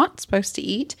things you're not supposed to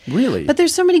eat. Really? But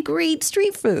there's so many great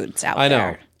street foods out I know.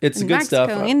 there. It's In good Mexico,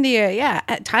 stuff. India, yeah,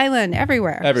 Thailand,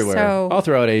 everywhere. Everywhere. So All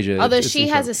throughout Asia. Although it's she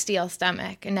has incredible. a steel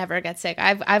stomach and never gets sick.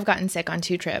 I've gotten sick on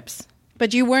 2 trips.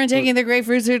 but you weren't taking the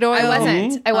grapefruit seed oil. I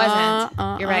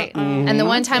wasn't. You're right. And the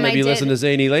one time Maybe I did, listen to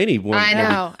Zany Laney. I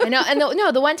know. And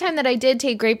the one time that I did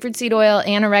take grapefruit seed oil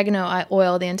and oregano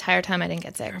oil, the entire time I didn't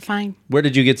get sick. Fine. Where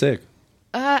did you get sick?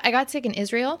 I got sick in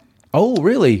Israel, Oh,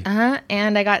 really?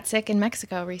 and I got sick in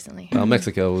Mexico recently. Well,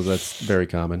 Mexico, that's very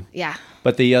common. Yeah.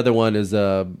 But the other one is,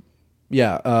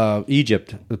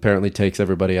 Egypt apparently takes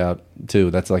everybody out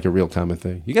too. That's like a real common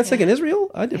thing. You got sick in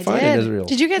Israel? I did fine in did. Israel.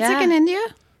 Did you get sick Yeah. in India?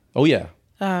 Oh, yeah.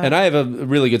 And I have a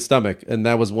really good stomach, and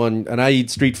that was one. And I eat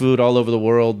street food all over the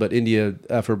world, but India,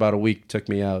 after about a week, took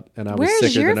me out, and I was Where's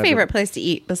sicker your than ever. favorite place to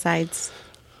eat besides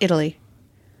Italy?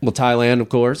 Well, Thailand, of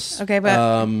course. Okay,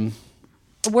 but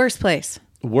worst place.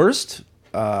 Worst.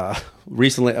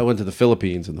 Recently, I went to the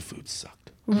Philippines, and the food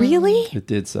sucked. Really? It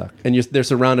did suck. And they're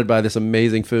surrounded by this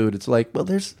amazing food. It's like, well,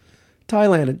 there's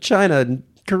Thailand and China and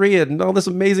Korea and all this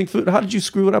amazing food. How did you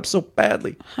screw it up so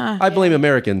badly? I blame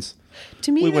Americans.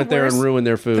 To me, We the went there and worst- ruined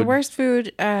their food. The worst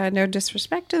food, no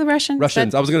disrespect to the Russians.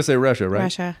 Russians. but I was going to say Russia, right?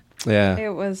 Russia. Yeah. It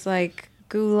was like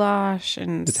goulash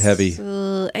and It's heavy.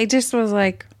 It just was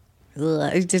like,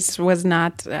 it just was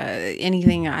not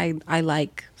anything I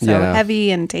like. So Yeah.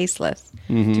 heavy and tasteless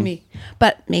to me.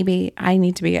 But maybe I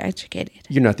need to be educated.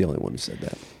 You're not the only one who said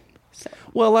that.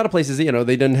 Well, a lot of places, they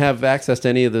didn't have access to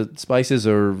any of the spices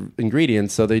or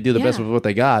ingredients, so they do the best Yeah. with what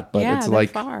they got. But yeah, it's they're like,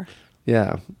 far.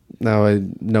 yeah. Now I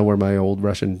know where my old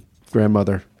Russian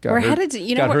grandmother got, We're her, headed to-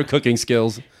 you know got where- her cooking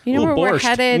skills. You know Ooh, where we're borscht.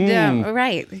 headed?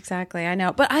 Right, exactly. I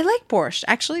know. But I like borscht.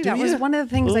 Actually, that was ya? one of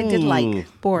the things I did like. Ooh.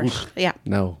 Borscht. Yeah.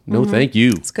 No, thank you.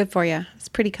 It's good for you. It's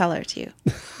pretty color too.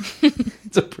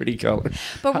 It's a pretty color.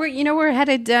 But we're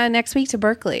headed next week to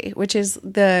Berkeley, which is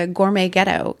the gourmet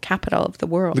ghetto capital of the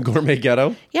world. The gourmet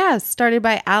ghetto. Yeah, started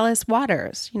by Alice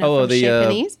Waters. From the Chez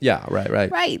Panisse. yeah, right.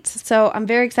 Right. So I'm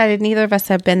very excited. Neither of us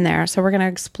have been there, so we're going to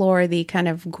explore the kind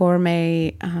of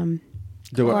gourmet.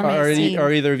 Gourmet scene.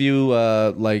 Are either of you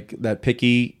like that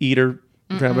picky eater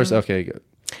travelers? Okay, good.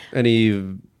 Any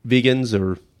vegans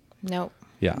or Nope.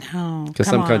 yeah? No, Because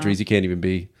come some on. countries you can't even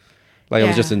be. Like I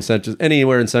was Yeah. just in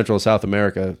anywhere in Central or South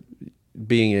America,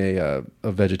 being a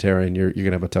vegetarian, you're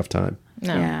gonna have a tough time.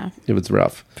 No. Yeah. It was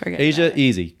rough. Forget Asia about it.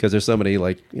 easy because there's so many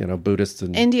like Buddhists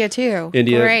and India too.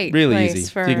 India Great really place easy.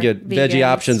 for You can get vegans. veggie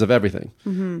options of everything.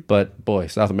 But boy,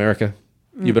 South America,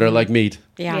 you better like meat,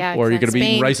 Yeah. Yeah. or you're gonna be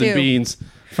eating Spain, rice too. and beans.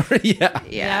 Yeah.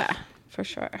 Yeah, for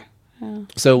sure.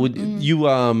 So would you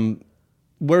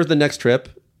where's the next trip?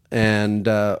 And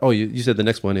you said the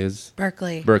next one is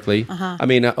Berkeley. Berkeley. I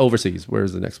mean overseas.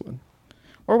 Where's the next one?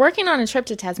 We're working on a trip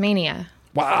to Tasmania.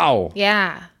 Wow.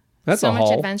 Yeah. That's so a much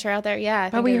haul. adventure out there. Yeah. I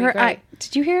think But we it'd be heard. great.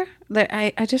 Did you hear that?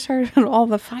 I just heard about all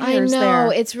the I fires know.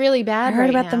 there. It's really I bad heard right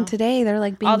about now. them today. They're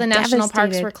like being All the national parks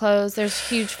devastated. were closed. There's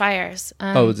huge fires.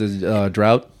 It's a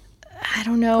drought. I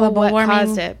don't know Global what warming.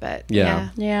 caused it, but Yeah.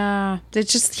 Yeah,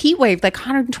 it's just heat wave, like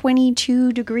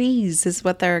 122 degrees is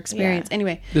what they're experiencing.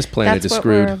 Anyway, This planet that's is what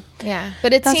screwed. we're- Yeah,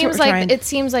 but it That's what seems we're like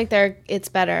trying. it's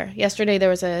better. Yesterday there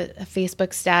was a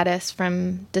Facebook status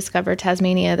from Discover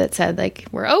Tasmania that said like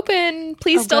we're open,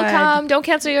 please Oh, still good. come, don't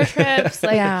cancel your trips.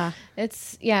 Like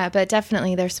Yeah. but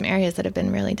definitely there's some areas that have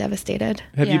been really devastated.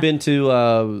 Have you Yeah. been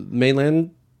to mainland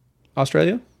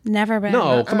Australia? Never been.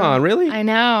 No, come on, really? I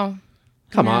know.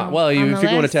 Come on. Well, on the if you're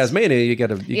going to list. Tasmania, you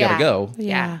gotta go.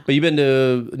 Yeah. But you've been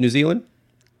to New Zealand?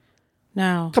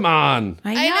 No. Come on.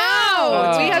 I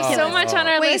know. We have so much on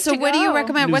our Wait, list. so to what do you go.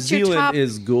 recommend? New What's Zealand your top?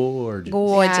 is gorgeous.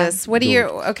 Gorgeous. Yeah. What do you?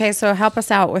 Okay, so help us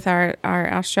out with our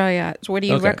Australia. What do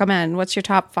you Okay. recommend? What's your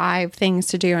top 5 things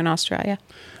to do in Australia?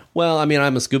 Well, I mean,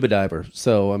 I'm a scuba diver,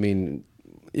 so I mean,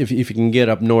 if you can get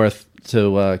up north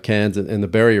to Cairns and the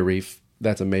Barrier Reef,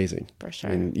 that's amazing. For sure.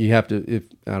 I mean, you have to. If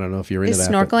I don't know if you're into Is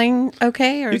that, but snorkeling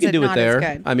okay, or you is can it do it not there.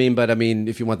 as good? I mean,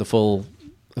 if you want the full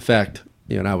effect,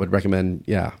 I would recommend.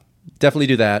 Yeah, definitely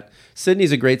do that.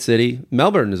 Sydney's a great city.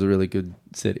 Melbourne is a really good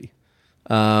city.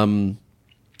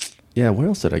 Yeah, where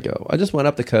else did I go? I just went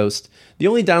up the coast. The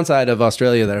only downside of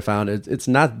Australia that I found is it's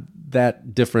not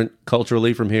that different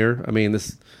culturally from here. I mean,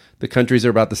 the countries are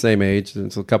about the same age.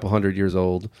 It's a couple hundred years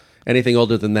old. Anything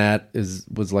older than that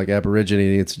was like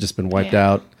Aborigine. It's just been wiped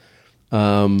out.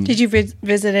 Did you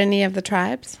visit any of the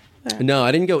tribes? No,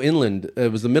 I didn't go inland.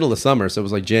 It was the middle of summer, so it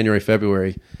was like January,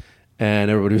 February,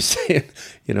 and everybody was saying,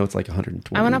 it's like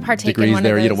 120 I want to partake degrees in one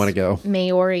there. of those You don't want to go.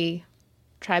 Maori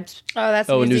tribes. Oh, that's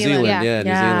Oh, New Zealand. Yeah. Yeah, New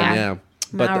Yeah. Zealand.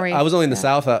 Yeah. But Maori. I was only in the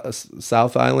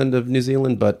South Island of New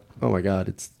Zealand, but oh my God,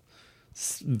 it's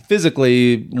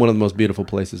physically one of the most beautiful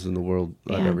places in the world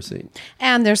I've ever seen.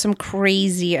 And there's some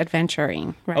crazy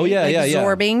adventuring, right? Oh, yeah, like yeah.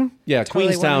 Zorbing. Yeah, Totally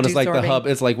Queenstown wanna is do like the zorbing. hub.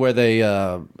 It's like where they,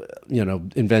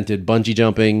 invented bungee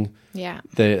jumping. Yeah.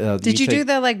 Did you do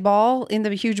the ball in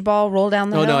the huge ball roll down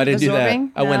the Oh hill? no, I didn't the do that.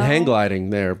 zorbing? I went No? hang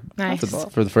gliding there Nice.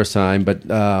 for the first time. But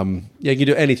you can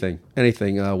do anything.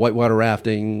 Whitewater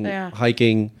rafting, Yeah.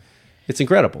 hiking. It's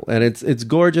incredible, and it's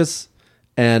gorgeous.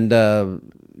 And I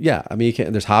mean,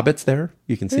 there's hobbits there.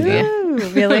 You can see them. Ooh,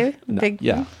 really? Big,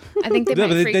 Yeah, I think they No,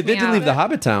 might but freak they me did out. leave the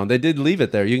Hobbit town. They did leave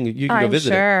it there. You can go I'm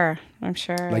visit it. sure. I'm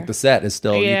sure. Like the set is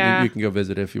still. Yeah. You can go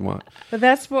visit it if you want. But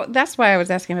that's why I was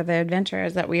asking about the adventure.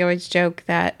 Is that we always joke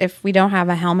that if we don't have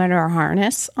a helmet or a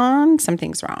harness on,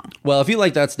 something's wrong. Well, if you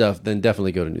like that stuff, then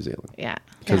definitely go to New Zealand Yeah.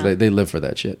 because Yeah. they live for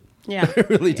that shit. Yeah, They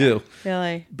really do.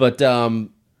 really. But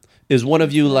is one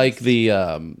of you like the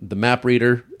map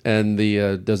reader and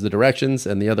the does the directions,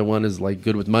 and the other one is like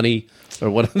good with money, or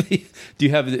what? Do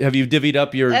you have you divvied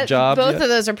up your job? Both yet? of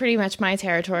those are pretty much my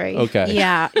territory. Okay.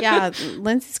 Yeah.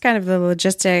 Lindsay's kind of the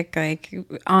logistic, like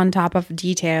on top of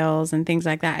details and things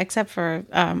like that. Except for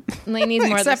Lainey's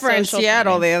more except the for in social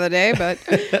Seattle planning. the other day,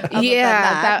 but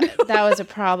Yeah, that was a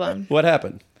problem. What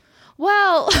happened?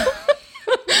 Well,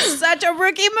 such a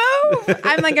rookie move.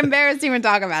 I'm like embarrassed to even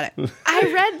talk about it.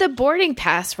 I read the boarding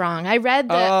pass wrong. I read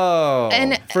the Oh,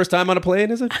 and- first time on a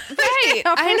plane, is it? right.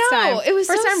 First I know time. it was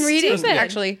first so time reading stupid.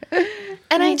 actually.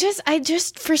 And I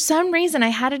just for some reason I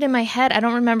had it in my head. I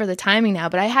don't remember the timing now,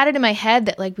 but I had it in my head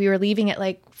that like we were leaving at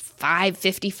like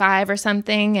 5:55 or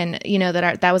something, and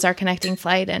that was our connecting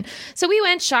flight. And so we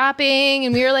went shopping,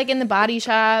 and we were like in the body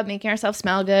shop making ourselves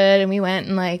smell good, and we went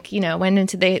and went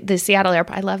into the Seattle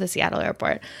airport. I love the Seattle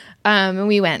airport. And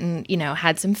we went and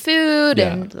had some food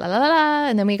and la la la la,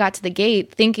 and then we got to the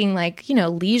gate thinking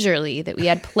leisurely that we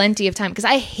had plenty of time, because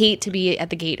I hate to be at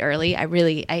the gate early. I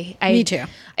really Me too.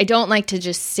 I don't like to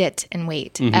just sit and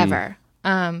wait ever.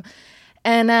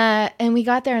 And we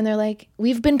got there, and they're like,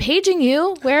 "We've been paging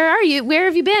you. Where are you? Where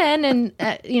have you been?"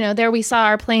 And there we saw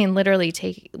our plane literally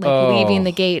leaving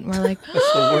the gate, and we're like,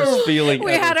 It's the worst feeling.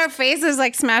 We ever. had our faces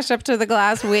like smashed up to the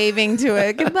glass, waving to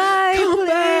it. Goodbye,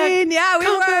 plane. Yeah, we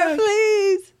were.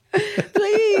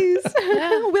 Please,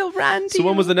 we'll run. So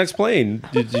when was the next plane?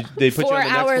 Did they put 4 you on the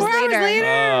next hours one? later.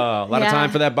 Oh, a lot of Yeah. time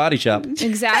for that body shop.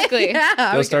 Exactly.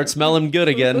 They'll start smelling good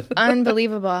again.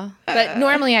 Unbelievable. But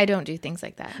normally I don't do things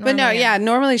like that. But no, Normally, yeah.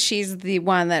 Normally she's the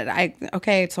one that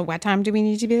so what time do we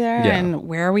need to be there? Yeah. And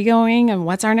where are we going? And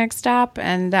what's our next stop?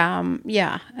 And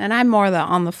and I'm more the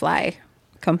on the fly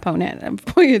component of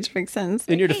Voyage Vixens.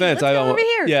 In your Hey, defense, let's I go over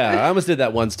here. I almost did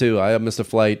that once too. I missed a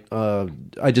flight.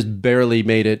 I just barely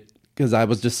made it because I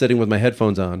was just sitting with my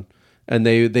headphones on, and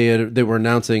they were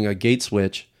announcing a gate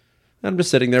switch. I'm just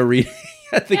sitting there reading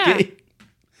at the gate.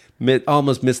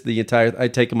 Almost missed the entire. I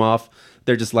take them off.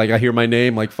 They're just like, I hear my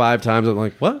name like 5 times. I'm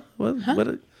like, what?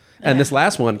 And this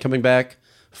last one coming back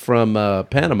from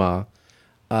Panama,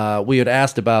 we had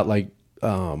asked about like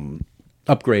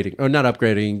upgrading or not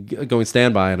upgrading, going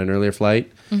standby on an earlier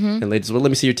flight. And lady said, well, let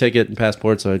me see your ticket and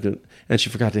passport. So and she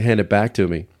forgot to hand it back to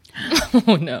me.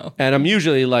 Oh no. And I'm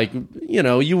usually like,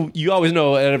 you always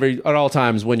know at all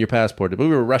times when your passport. But we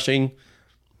were rushing,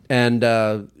 and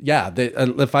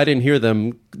if I didn't hear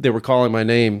them, they were calling my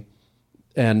name,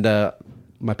 and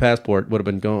my passport would have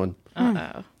been gone.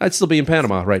 Uh-oh. I'd still be in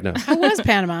Panama right now. How was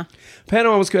Panama?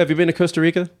 Panama was. Have you been to Costa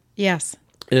Rica? Yes.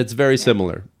 It's very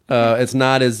similar. It's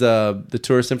not as the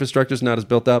tourist infrastructure is not as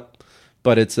built up,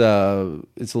 but it's a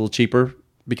little cheaper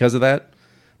because of that.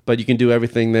 But you can do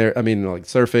everything there. I mean, like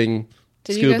surfing,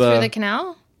 Did scuba. you go through the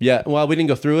canal? Yeah, well, we didn't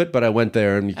go through it, but I went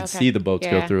there and you can Okay. see the boats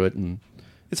go Yeah. through it, and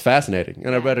it's fascinating.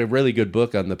 And I read a really good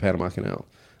book on the Panama Canal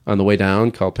on the way down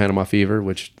called Panama Fever,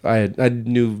 which I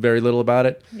knew very little about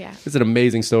it. Yeah. It's an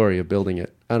amazing story of building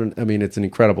it. I mean, it's an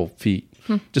incredible feat.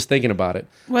 Just thinking about it.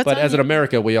 What's But on as in your-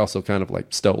 America, we also kind of like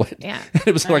stole it. Yeah.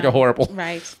 It was like a horrible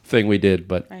Right. thing we did,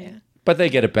 but they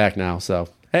get it back now. So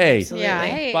hey, Yeah.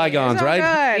 Hey, Bygones, it's all right?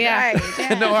 Good. Yeah. Right.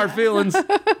 Yeah. no hard feelings.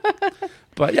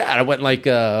 But yeah, I went like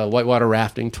whitewater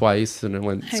rafting twice, and I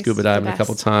went scuba diving a best.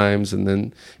 couple times. And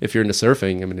then if you're into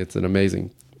surfing, I mean,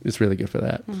 it's really good for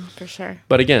that. For sure.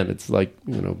 But again, it's like,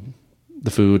 the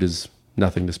food is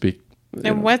nothing to speak.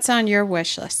 And what's on your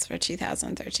wish list for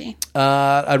 2013?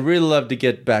 I'd really love to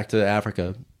get back to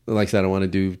Africa. Like I said, I want to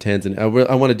do Tanzania.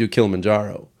 I want to do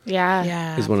Kilimanjaro.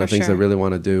 Yeah. Is one of the things I really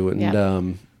want to do. And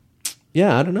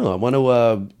Yeah. I don't know. I want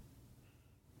to.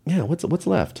 What's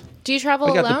left? Do you travel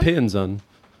I got alone? the pins on.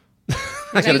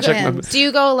 I gotta check my. Do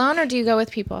you go alone or do you go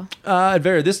with people? It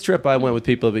varied. This trip I went with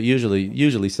people, but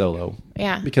usually solo.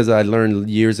 Yeah. Because I learned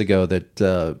years ago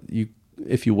that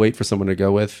if you wait for someone to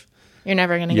go with, You're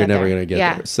never going to you're get never there. going to get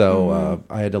Yeah. there. So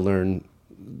I had to learn.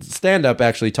 Stand up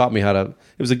actually taught me how to.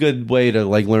 It was a good way to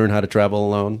like learn how to travel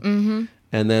alone. Mm-hmm.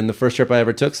 And then the first trip I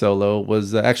ever took solo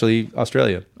was actually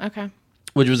Australia, Okay.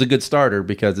 which was a good starter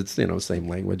because it's same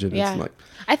language and Yeah. it's like.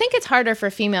 I think it's harder for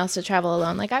females to travel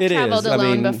alone. Like I've It traveled is. I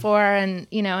alone mean- before and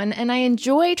and I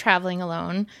enjoy traveling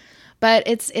alone. But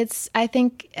it's I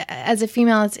think as a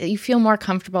female you feel more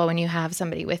comfortable when you have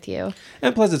somebody with you.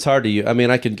 And plus, it's hard to. I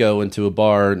mean, I could go into a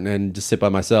bar and just sit by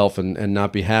myself and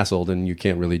not be hassled, and you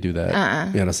can't really do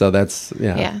that. So that's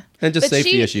Yeah. and just But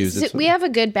safety issues. so we have a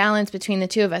good balance between the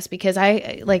two of us because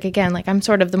I'm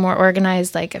sort of the more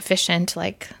organized, like efficient,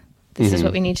 like this Mm-hmm. is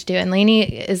what we need to do. And Lainey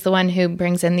is the one who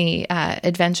brings in the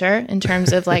adventure in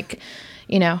terms of like,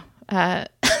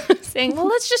 saying, well,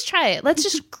 let's just try it. Let's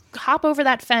just hop over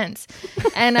that fence.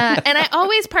 And I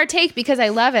always partake because I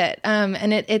love it.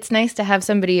 And it's nice to have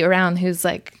somebody around who's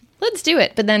like, let's do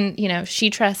it. But then, she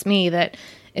trusts me that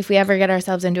if we ever get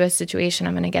ourselves into a situation,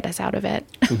 I'm going to get us out of it.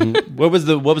 What was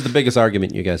the biggest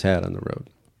argument you guys had on the road?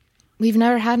 We've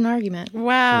never had an argument. Wow.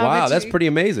 Wow, but that's you- pretty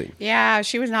amazing. Yeah,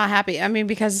 she was not happy. I mean,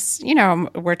 because,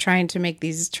 we're trying to make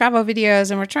these travel videos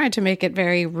and we're trying to make it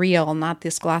very real, not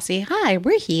this glossy, hi,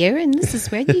 we're here and this is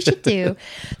what you should do.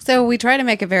 So we try to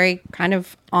make a very kind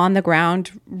of on the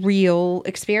ground, real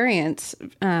experience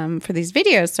for these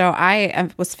videos. So I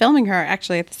was filming her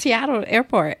actually at the Seattle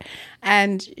airport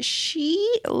and she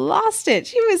lost it.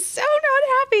 She was so not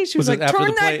happy. She was it like, after turn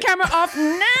the that plane- camera off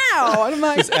now. And I'm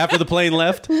like, After the plane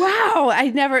left, wow,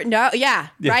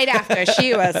 right after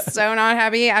she was so not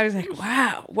happy. I was like,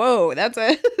 wow, whoa, that's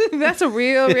a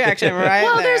real reaction right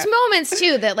Well, there. there's moments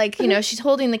too that like, she's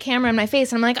holding the camera in my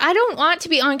face and I'm like, I don't want to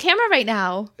be on camera right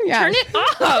now. Yeah. Turn it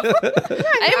off.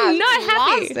 I'm not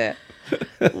happy. Lost it.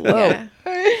 Yeah.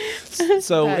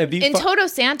 so have you? In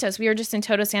Todos Santos, we were just in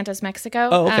Todos Santos, Mexico.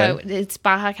 Oh, okay. It's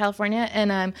Baja California,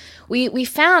 and we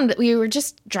found that we were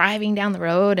just driving down the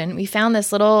road, and we found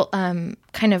this little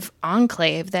kind of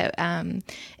enclave that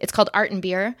it's called Art and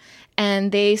Beer,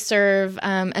 and they serve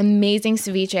amazing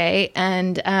ceviche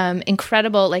and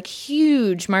incredible, like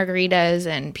huge margaritas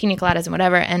and pina coladas and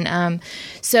whatever. And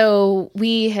so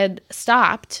we had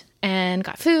stopped and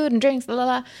got food and drinks, blah, blah,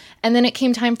 blah. And then it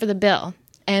came time for the bill.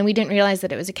 And we didn't realize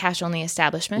that it was a cash-only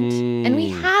establishment. And we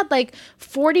had like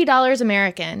 $40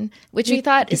 American, which we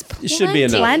thought is plenty. It should be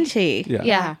enough. Plenty.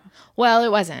 Yeah. Well, it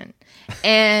wasn't.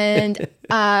 And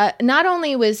not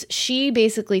only was she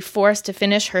basically forced to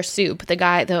finish her soup,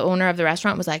 the owner of the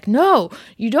restaurant was like, no,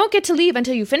 you don't get to leave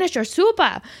until you finish your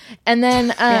soupa. And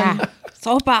then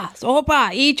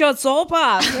Sopa, eat your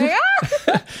sopa.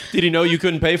 Did he know you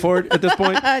couldn't pay for it at this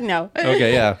point? No.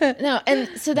 Okay, yeah. no, and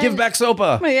so then Give back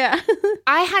Sopa. Yeah.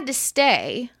 I had to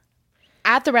stay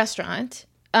at the restaurant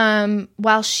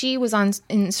while she was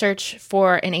in search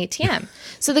for an ATM.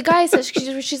 So the guy says,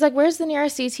 she's like, where's the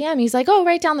nearest ATM? He's like, oh,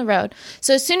 right down the road.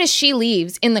 So as soon as she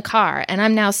leaves in the car and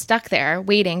I'm now stuck there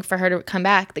waiting for her to come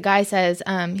back, the guy says,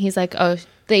 he's like, oh,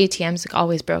 the ATM's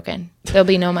always broken. There'll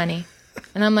be no money.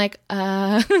 And I'm like,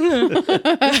 that's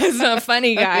not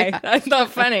funny, guy. That's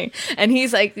not funny. And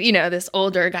he's like, this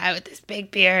older guy with this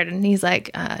big beard. And he's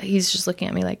like, he's just looking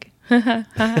at me like, I'm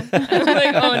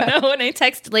like, oh no. And I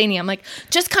text Lainey, I'm like,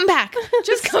 just come back.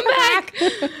 Just come back.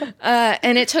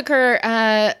 And it took her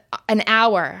an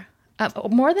hour.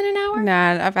 More than an hour?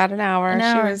 Nah, about an hour. An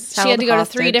hour. She had to go to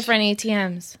 3 different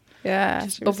ATMs Yeah.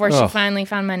 before she finally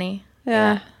found money.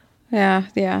 Yeah.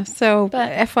 So,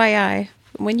 But- FYI,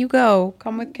 when you go,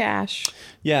 come with cash.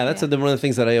 Yeah, that's one of the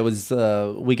things that I always.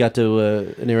 We got to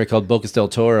an area called Bocas del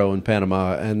Toro in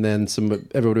Panama, and then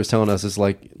everybody was telling us, it's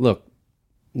like, look,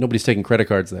 nobody's taking credit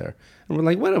cards there, and we're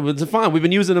like, well, it's fine. We've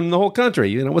been using them in the whole country.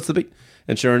 You know, what's the big?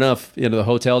 And sure enough, the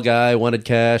hotel guy wanted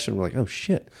cash, and we're like, oh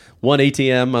shit, one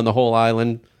ATM on the whole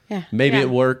island. Yeah, maybe it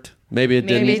worked. Maybe it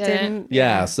didn't. Maybe it didn't.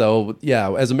 Yeah. So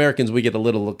as Americans, we get a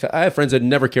little. I have friends that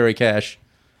never carry cash.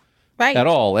 Right. At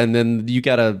all, and then you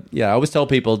gotta. Yeah, I always tell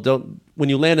people, don't when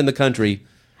you land in the country,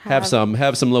 have some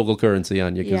local currency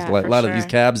on you, because a lot of these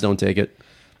cabs don't take it.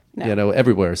 No.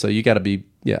 Everywhere. So you gotta be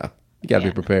be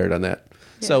prepared on that.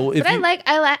 Yeah. So if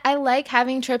I like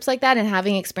having trips like that and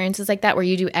having experiences like that where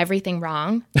you do everything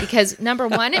wrong, because number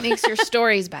one, it makes your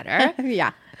stories better.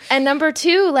 Yeah. And number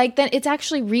two, like, then it's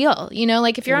actually real,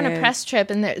 like if you're on a press trip,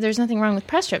 and there's nothing wrong with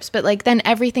press trips, but like then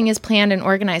everything is planned and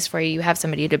organized for you. You have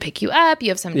somebody to pick you up, you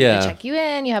have somebody to check you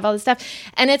in, you have all this stuff.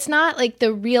 And it's not like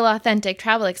the real authentic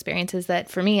travel experiences that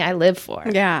for me, I live for.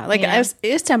 Yeah. Like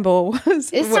Istanbul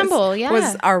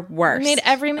was our worst. We made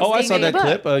every mistake. Oh, I saw that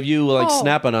clip of you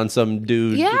snapping on some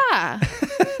dude. Yeah.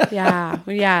 Yeah.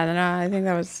 No, I think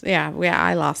that was,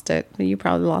 I lost it. You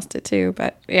probably lost it too.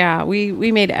 But yeah,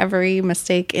 we made every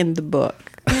mistake in the book.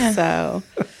 So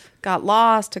got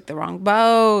lost, took the wrong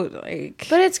boat.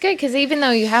 But it's good because even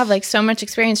though you have like so much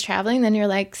experience traveling, then you're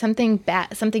like something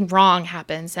wrong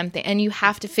happens, and you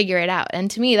have to figure it out. And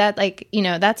to me, that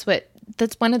that's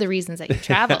one of the reasons that you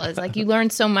travel is like you learn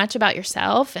so much about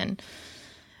yourself and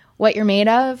what you're made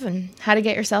of and how to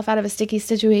get yourself out of a sticky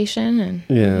situation.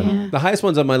 And the highest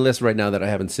ones on my list right now that I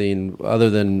haven't seen, other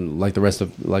than like the rest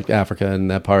of like Africa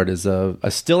and that part, is I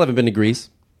still haven't been to Greece.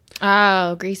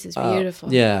 Oh, Greece is beautiful.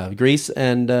 Greece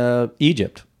and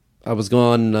Egypt. I was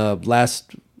gone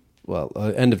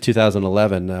end of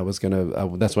 2011.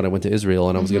 That's when I went to Israel,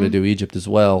 and I was gonna do Egypt as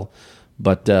well.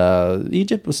 But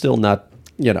Egypt was still not,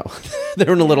 they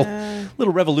were in a little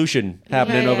revolution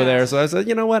happening over there. So I said,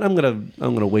 you know what, I'm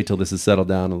gonna wait till this is settled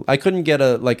down. I couldn't get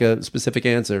a specific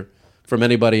answer from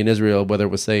anybody in Israel whether it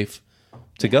was safe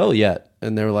to go yet.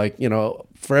 And they were like,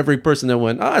 for every person that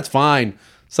went, oh, it's fine,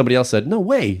 somebody else said, no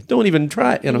way, don't even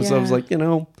try. So I was like,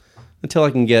 until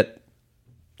I can get,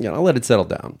 I'll let it settle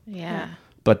down. Yeah.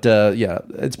 But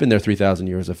it's been there 3,000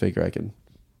 years. I figure I can.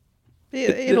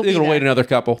 You're gonna wait another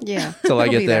couple. Yeah. Till I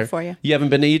get there. For you. You haven't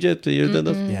been to Egypt?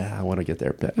 Yeah, I want to get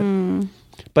there.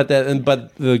 But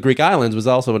the Greek islands was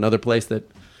also another place that,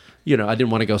 I didn't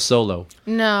want to go solo.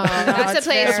 No, that's a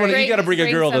place. That's you got to bring a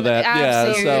girl to that.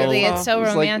 Absolutely, it's so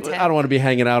romantic. I don't want to be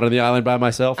hanging out on the island by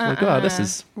myself. Like, oh, this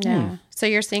is. So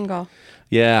you're single.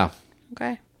 Yeah.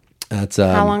 Okay. That's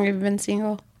how long have you been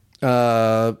single?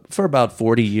 For about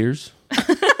 40 years.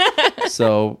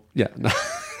 So yeah.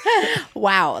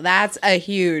 Wow, that's a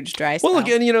huge dry spell. Well,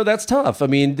 again, that's tough. I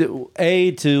mean,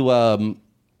 that's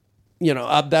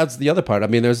the other part. I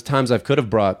mean, there's times I could have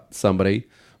brought somebody,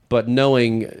 but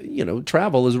knowing,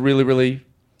 travel is really, really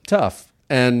tough.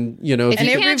 And if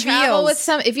you can't travel with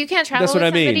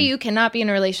somebody, you cannot be in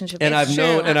a relationship. And I've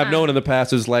known in the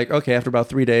past, it's like, okay, after about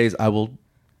 3 days, I will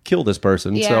kill this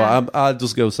person. Yeah. So I'll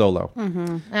just go solo.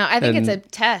 Mm-hmm. No, I think it's a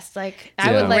test. Like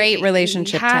I would great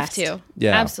relationship test. You have to.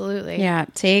 Yeah, absolutely. Yeah,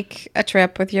 take a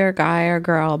trip with your guy or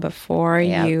girl before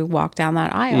you walk down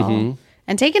that aisle. Mm-hmm.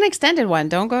 And take an extended one.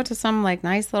 Don't go to some like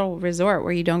nice little resort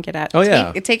where you don't get out.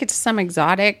 Take it to some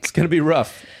exotic. It's going to be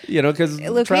rough, because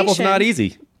travel's not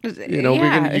easy. You're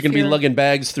going to be lugging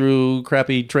bags through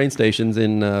crappy train stations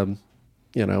in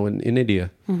in India.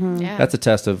 Mm-hmm. Yeah. That's a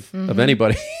test of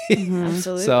anybody. Mm-hmm.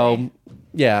 Absolutely. So,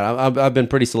 I've been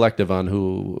pretty selective on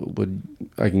who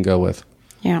I can go with.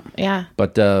 Yeah. Yeah.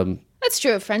 But that's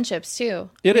true of friendships too.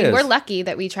 It is. We're lucky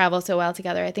that we travel so well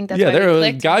together. I think that's there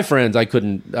are guy friends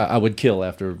I would kill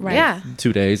after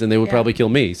 2 days, and they would probably kill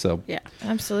me. So yeah,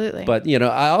 absolutely. But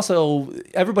I also,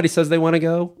 everybody says they want to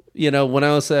go. When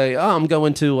I say, oh, I'm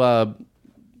going to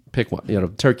pick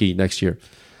one, Turkey next year.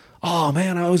 Oh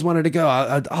man, I always wanted to go.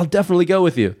 I'll definitely go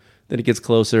with you. Then it gets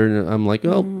closer, and I'm like,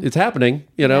 well, it's happening.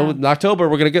 In October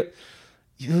we're gonna go.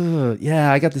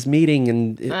 Yeah, I got this meeting,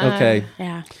 and okay.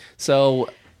 Yeah. So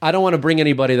I don't want to bring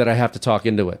anybody that I have to talk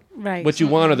into it. Right. What you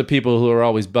want are the people who are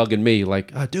always bugging me,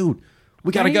 like, oh, dude,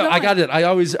 we gotta go. I got it. I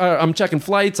always, I'm checking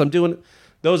flights. I'm doing.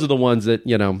 Those are the ones that,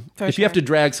 if you have to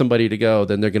drag somebody to go,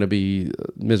 then they're going to be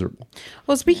miserable.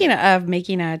 Well, speaking of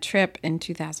making a trip in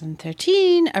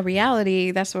 2013, a reality,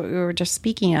 that's what we were just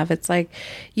speaking of. It's like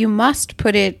you must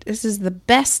put it, this is the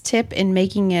best tip in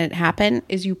making it happen,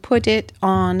 is you put it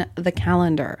on the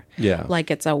calendar. Yeah.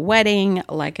 Like it's a wedding,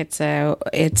 like it's a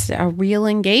real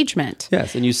engagement.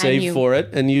 Yes, and you save for it,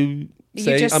 and you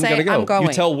say, just I'm say, going to go. "I'm going."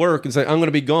 You tell work and say, I'm going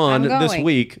to be gone I'm this going.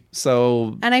 week.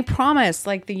 So And I promise,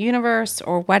 like the universe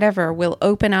or whatever will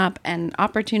open up and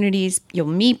opportunities, you'll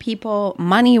meet people,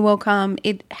 money will come.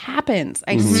 It happens.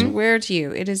 I swear to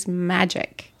you, it is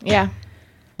magic. Yeah.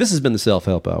 this has been the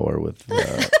Self-Help Hour with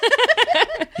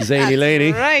Zany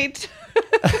Lady. Right.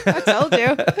 I told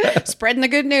you. Spreading the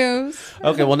good news.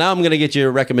 Okay, well, now I'm going to get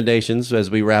your recommendations as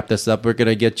we wrap this up. We're going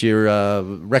to get your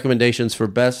recommendations for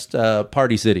best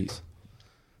party cities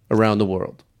around the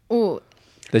world Ooh,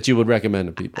 that you would recommend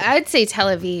to people. I'd say Tel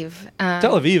Aviv.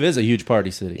 Tel Aviv is a huge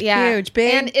party city. Yeah. Huge,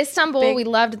 big, And Istanbul, big. we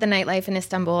loved the nightlife in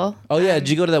Istanbul. Oh, yeah. Did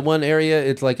you go to that one area?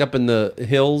 It's like up in the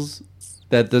hills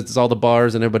that's all the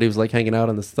bars and everybody was like hanging out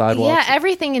on the sidewalks. Yeah,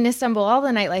 everything in Istanbul, all the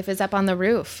nightlife is up on the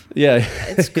roof. Yeah.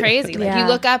 It's crazy. Like Yeah. you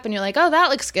look up and you're like, oh, that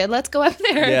looks good. Let's go up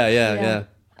there. yeah.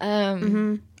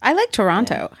 I like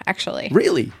Toronto, actually.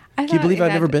 Really? Can you thought believe I've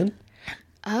that- never been?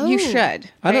 Oh, You should.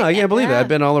 I know. I can't believe it. Yeah. I've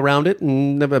been all around it,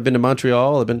 and I've been to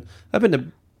Montreal. I've been to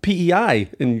PEI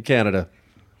in Canada.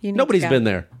 You need Nobody's to go. been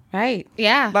there. Right.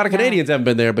 Yeah. A lot of Canadians haven't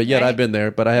been there, but yet Right. I've been there.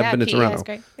 But I haven't Yeah, been to PEI is Toronto.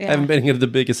 great. I haven't been into the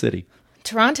biggest city.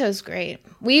 Toronto's great.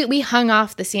 We hung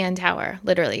off the CN Tower,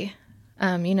 literally.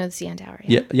 You know the CN Tower.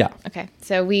 Yeah. Okay,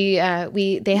 so they have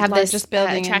this Largest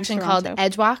building in attraction called Toronto.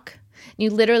 Edgewalk.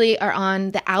 You literally are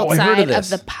on the I heard of outside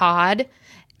this. of the pod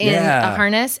in Yeah. a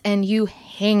harness, and you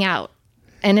hang out,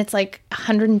 and it's like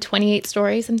 128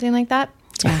 stories, something like that.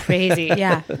 It's crazy.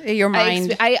 Yeah. Your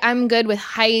mind. I'm good with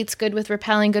heights, good with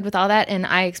rappelling, good with all that, and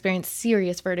I experienced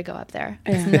serious vertigo up there.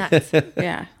 It's nuts.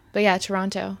 yeah. But yeah,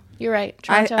 Toronto. You're right.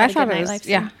 I Toronto had a thought good it was, nightlife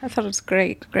scene. yeah, I thought it was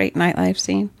great nightlife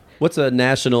scene. What's a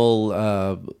national,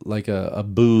 like a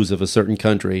booze of a certain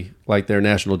country, like their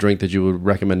national drink that you would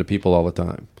recommend to people all the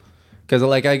time? Because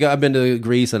like I've been to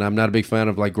Greece and I'm not a big fan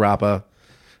of like grappa.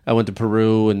 I went to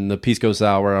Peru and the pisco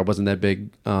sour I wasn't that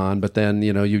big on. But then,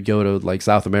 you'd go to like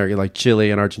South America, like Chile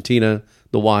and Argentina.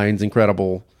 The wine's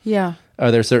incredible. Yeah.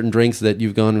 Are there certain drinks that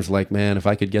you've gone and was like, man, if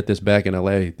I could get this back in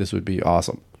LA, this would be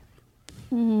awesome?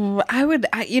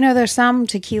 There's some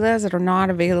tequilas that are not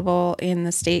available in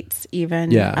the States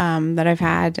even, Yeah. that I've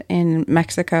had in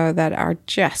Mexico that are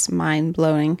just mind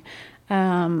blowing.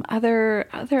 Other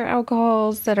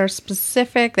alcohols that are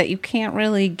specific that you can't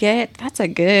really get. That's a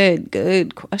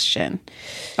good question.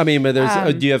 I mean, but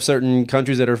there's, do you have certain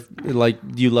countries that are like,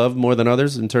 you love more than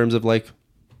others in terms of like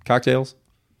cocktails?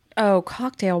 Oh,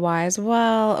 cocktail wise,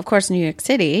 well, of course, New York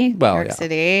City. Well, New York yeah.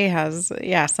 City has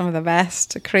some of the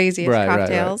best, craziest Right, right,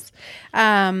 cocktails.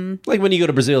 Like when you go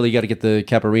to Brazil, you got to get the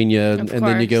caipirinha, and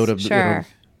then you go to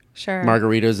Sure.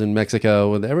 margaritas in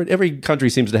Mexico, and every country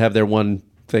seems to have their one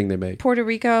thing they make. Puerto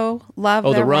Rico, love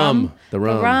Oh, their the rum. The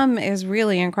rum. The rum is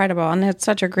really incredible, and it's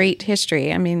such a great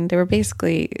history. I mean, they were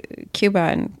basically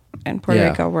Cuba and Puerto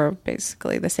Yeah. Rico were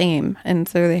basically the same, and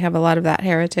so they have a lot of that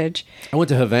heritage. I went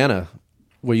to Havana,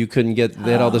 where you couldn't get.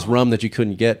 They had all this rum that you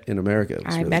couldn't get in America. It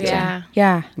was I really bet good. Yeah.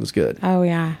 Yeah. It was good. Oh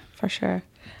yeah, for sure.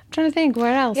 I'm trying to think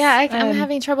what else. Yeah, I'm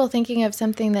having trouble thinking of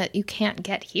something that you can't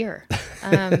get here.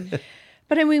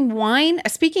 But I mean, wine,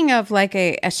 speaking of like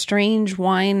a strange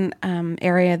wine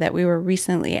area that we were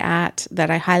recently at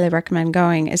that I highly recommend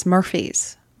going is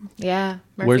Murphy's, Yeah,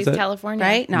 Where's Murphy's, that? California.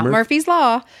 right? Not Murphy's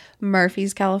Law,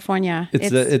 Murphy's, California.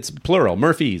 It's plural.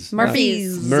 Murphy's.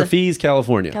 Murphy's,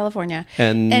 California. California.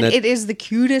 And And that- it is the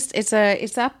cutest. It's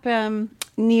up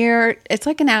near, it's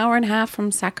like an hour and a half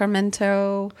from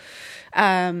Sacramento.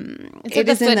 It's at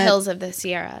the foothills of the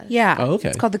Sierras. Yeah. Oh, okay.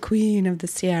 It's called the Queen of the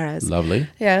Sierras. Lovely.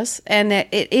 Yes. And it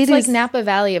It's is like Napa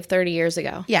Valley of 30 years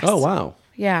ago. Yes. Oh wow.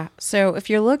 Yeah. So if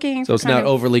you're looking, So it's not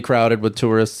overly crowded with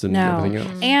tourists and no. everything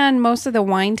else. And most of the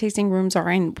wine tasting rooms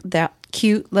are in that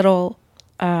cute little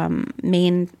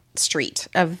main street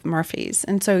of Murphy's.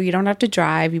 And so you don't have to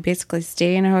drive. You basically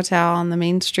stay in a hotel on the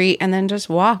main street and then just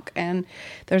walk. And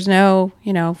there's no,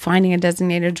 finding a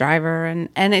designated driver.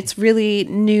 And it's really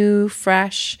new,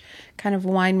 fresh kind of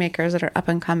winemakers that are up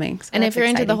and coming. So And that's if you're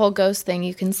into the exciting. whole ghost thing,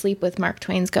 you can sleep with Mark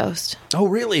Twain's ghost. Oh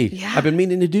really? Yeah. I've been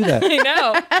meaning to do that. I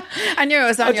know. I knew it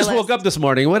was on I your just list. woke up this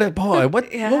morning. What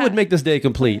would make this day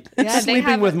complete? they Sleeping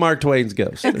have with Mark Twain's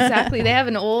ghost. Exactly. They have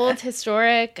an old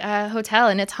historic hotel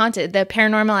and it's haunted. The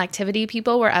paranormal activity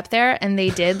people were up there and they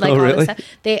did like Oh, all really? this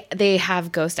stuff. They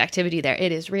have ghost activity there.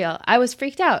 It is real. I was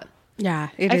freaked out. Yeah,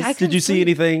 it I is. couldn't Did you see sleep.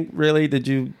 anything really? Did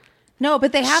you? No,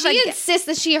 but they have She insists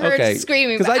that she heard Okay,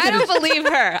 screaming, 'cause but I I, did don't believe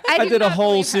her. I do did a not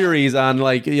whole believe her. series on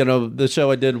like the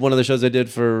show I did. One of the shows I did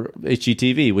for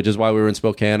HGTV, which is why we were in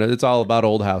Spokane. It's all about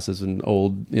old houses and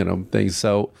old things.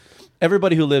 So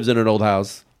everybody who lives in an old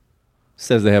house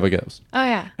says they have a ghost, Oh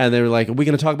yeah. and they were like, "Are we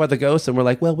going to talk about the ghost?" And we're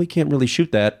like, "Well, we can't really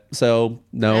shoot that, so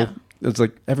no." It's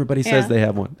like everybody says Yeah. they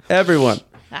have one. Everyone.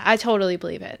 I totally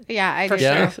believe it. Yeah, I For do.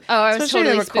 sure. Too. Oh, I was Especially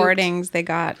totally the recordings they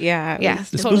got. Yeah. it Yeah. was-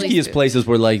 The Totally spookiest spooked. places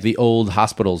were like the old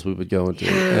hospitals we would go into,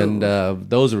 and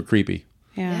those were creepy.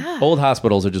 yeah. Old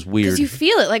hospitals are just weird. Because you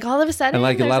feel it, like all of a sudden, And,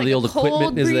 like, a there's, lot of the a old cold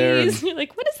equipment is there, breeze. and- You're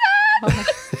like, what is that?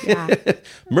 Yeah.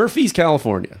 Murphy's,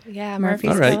 California. Yeah, Murphy's,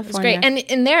 All right. It was great. And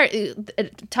in there,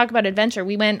 talk about adventure.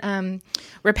 We went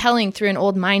rappelling through an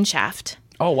old mine shaft,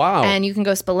 Oh wow! and you can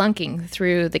go spelunking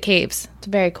through the caves. It's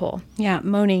very cool. Yeah,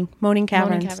 moaning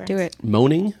caverns. caverns. Do it.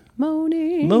 Moaning.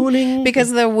 Moaning.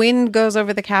 Because the wind goes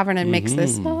over the cavern and makes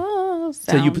this So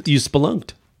sound. you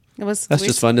spelunked. It was, That's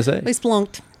just fun to say. We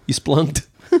splunked. You splunked.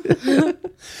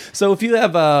 So if you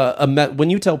have when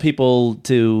you tell people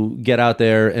to get out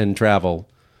there and travel,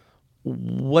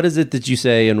 what is it that you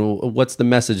say, and what's the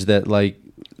message that like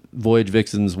Voyage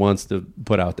Vixens wants to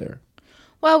put out there?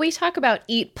 Well, we talk about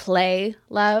eat, play,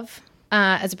 love,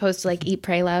 as opposed to like Eat,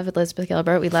 Pray, Love, Elizabeth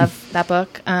Gilbert. We love that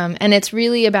book. And it's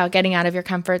really about getting out of your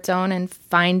comfort zone and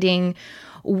finding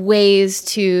ways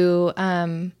to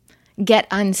get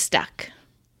unstuck.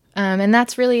 And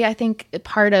that's really, I think,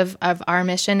 part of our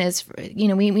mission is, you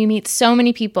know, we meet so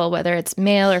many people, whether it's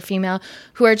male or female,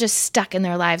 who are just stuck in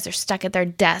their lives. They're stuck at their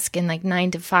desk in like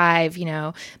 9 to 5, you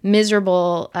know,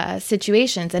 miserable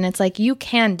situations. And it's like, you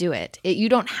can do it. You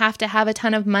don't have to have a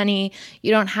ton of money.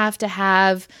 You don't have to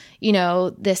have, you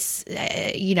know, this,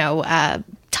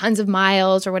 tons of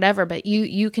miles or whatever, but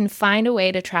you can find a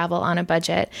way to travel on a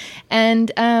budget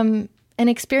and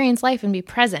experience life and be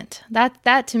present.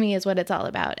 That to me is what it's all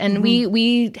about. And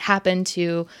we happen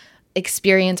to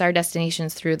experience our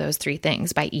destinations through those three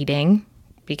things: by eating,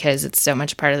 because it's so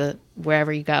much part of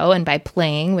wherever you go, and by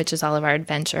playing, which is all of our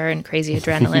adventure and crazy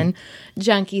adrenaline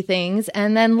junky things,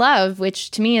 and then love,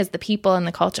 which to me is the people and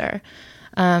the culture.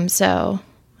 So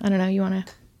I don't know, you want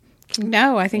to?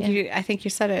 No, I think you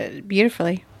said it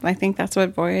beautifully. I think that's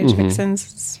what Voyage Vixens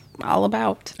is all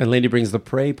about. And Lady brings the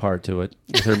pray part to it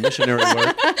with her missionary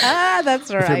work. That's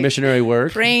With her right. missionary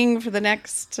work. Praying for the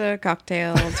next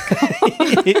cocktail.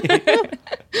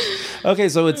 Okay,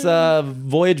 so it's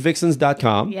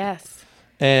voyagevixens.com. Yes.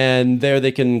 And there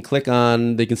they can click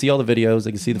on, they can see all the videos,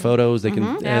 they can see the photos, they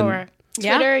can, Now we're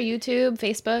Yeah. Twitter, YouTube,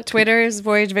 Facebook. Twitter's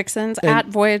Voyage Vixens, at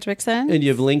Voyage Vixen. and you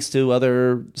have links to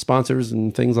other sponsors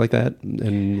and things like that.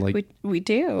 And like, We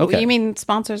do. Okay. You mean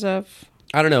sponsors of,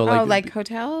 I don't know. like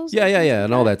hotels? Yeah,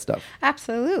 and all that stuff.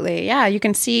 Absolutely. Yeah, you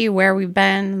can see where we've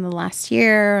been in the last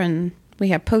year, and we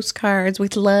have postcards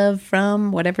with love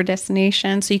from whatever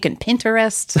destination, so you can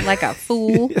Pinterest like a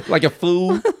fool. Like a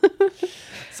fool.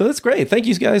 So that's great. Thank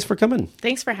you guys for coming.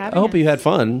 Thanks for having I hope us. you had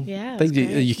fun. Yeah, it Thank was you.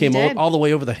 great. You came did. all the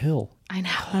way over the hill. I know.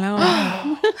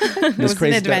 Hello. It was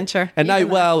an adventure. And now,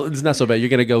 well, it's not so bad. You're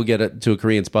going to go get it to a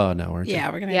Korean spa now, aren't you?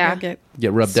 Yeah, we're gonna Yeah. go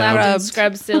Get rubbed Slapped down. and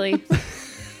scrubbed silly.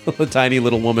 A tiny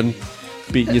little woman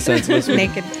beating you senseless. get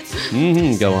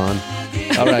naked. Go on.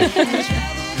 All right.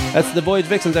 That's the Voyage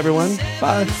Vixens, everyone.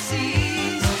 Bye.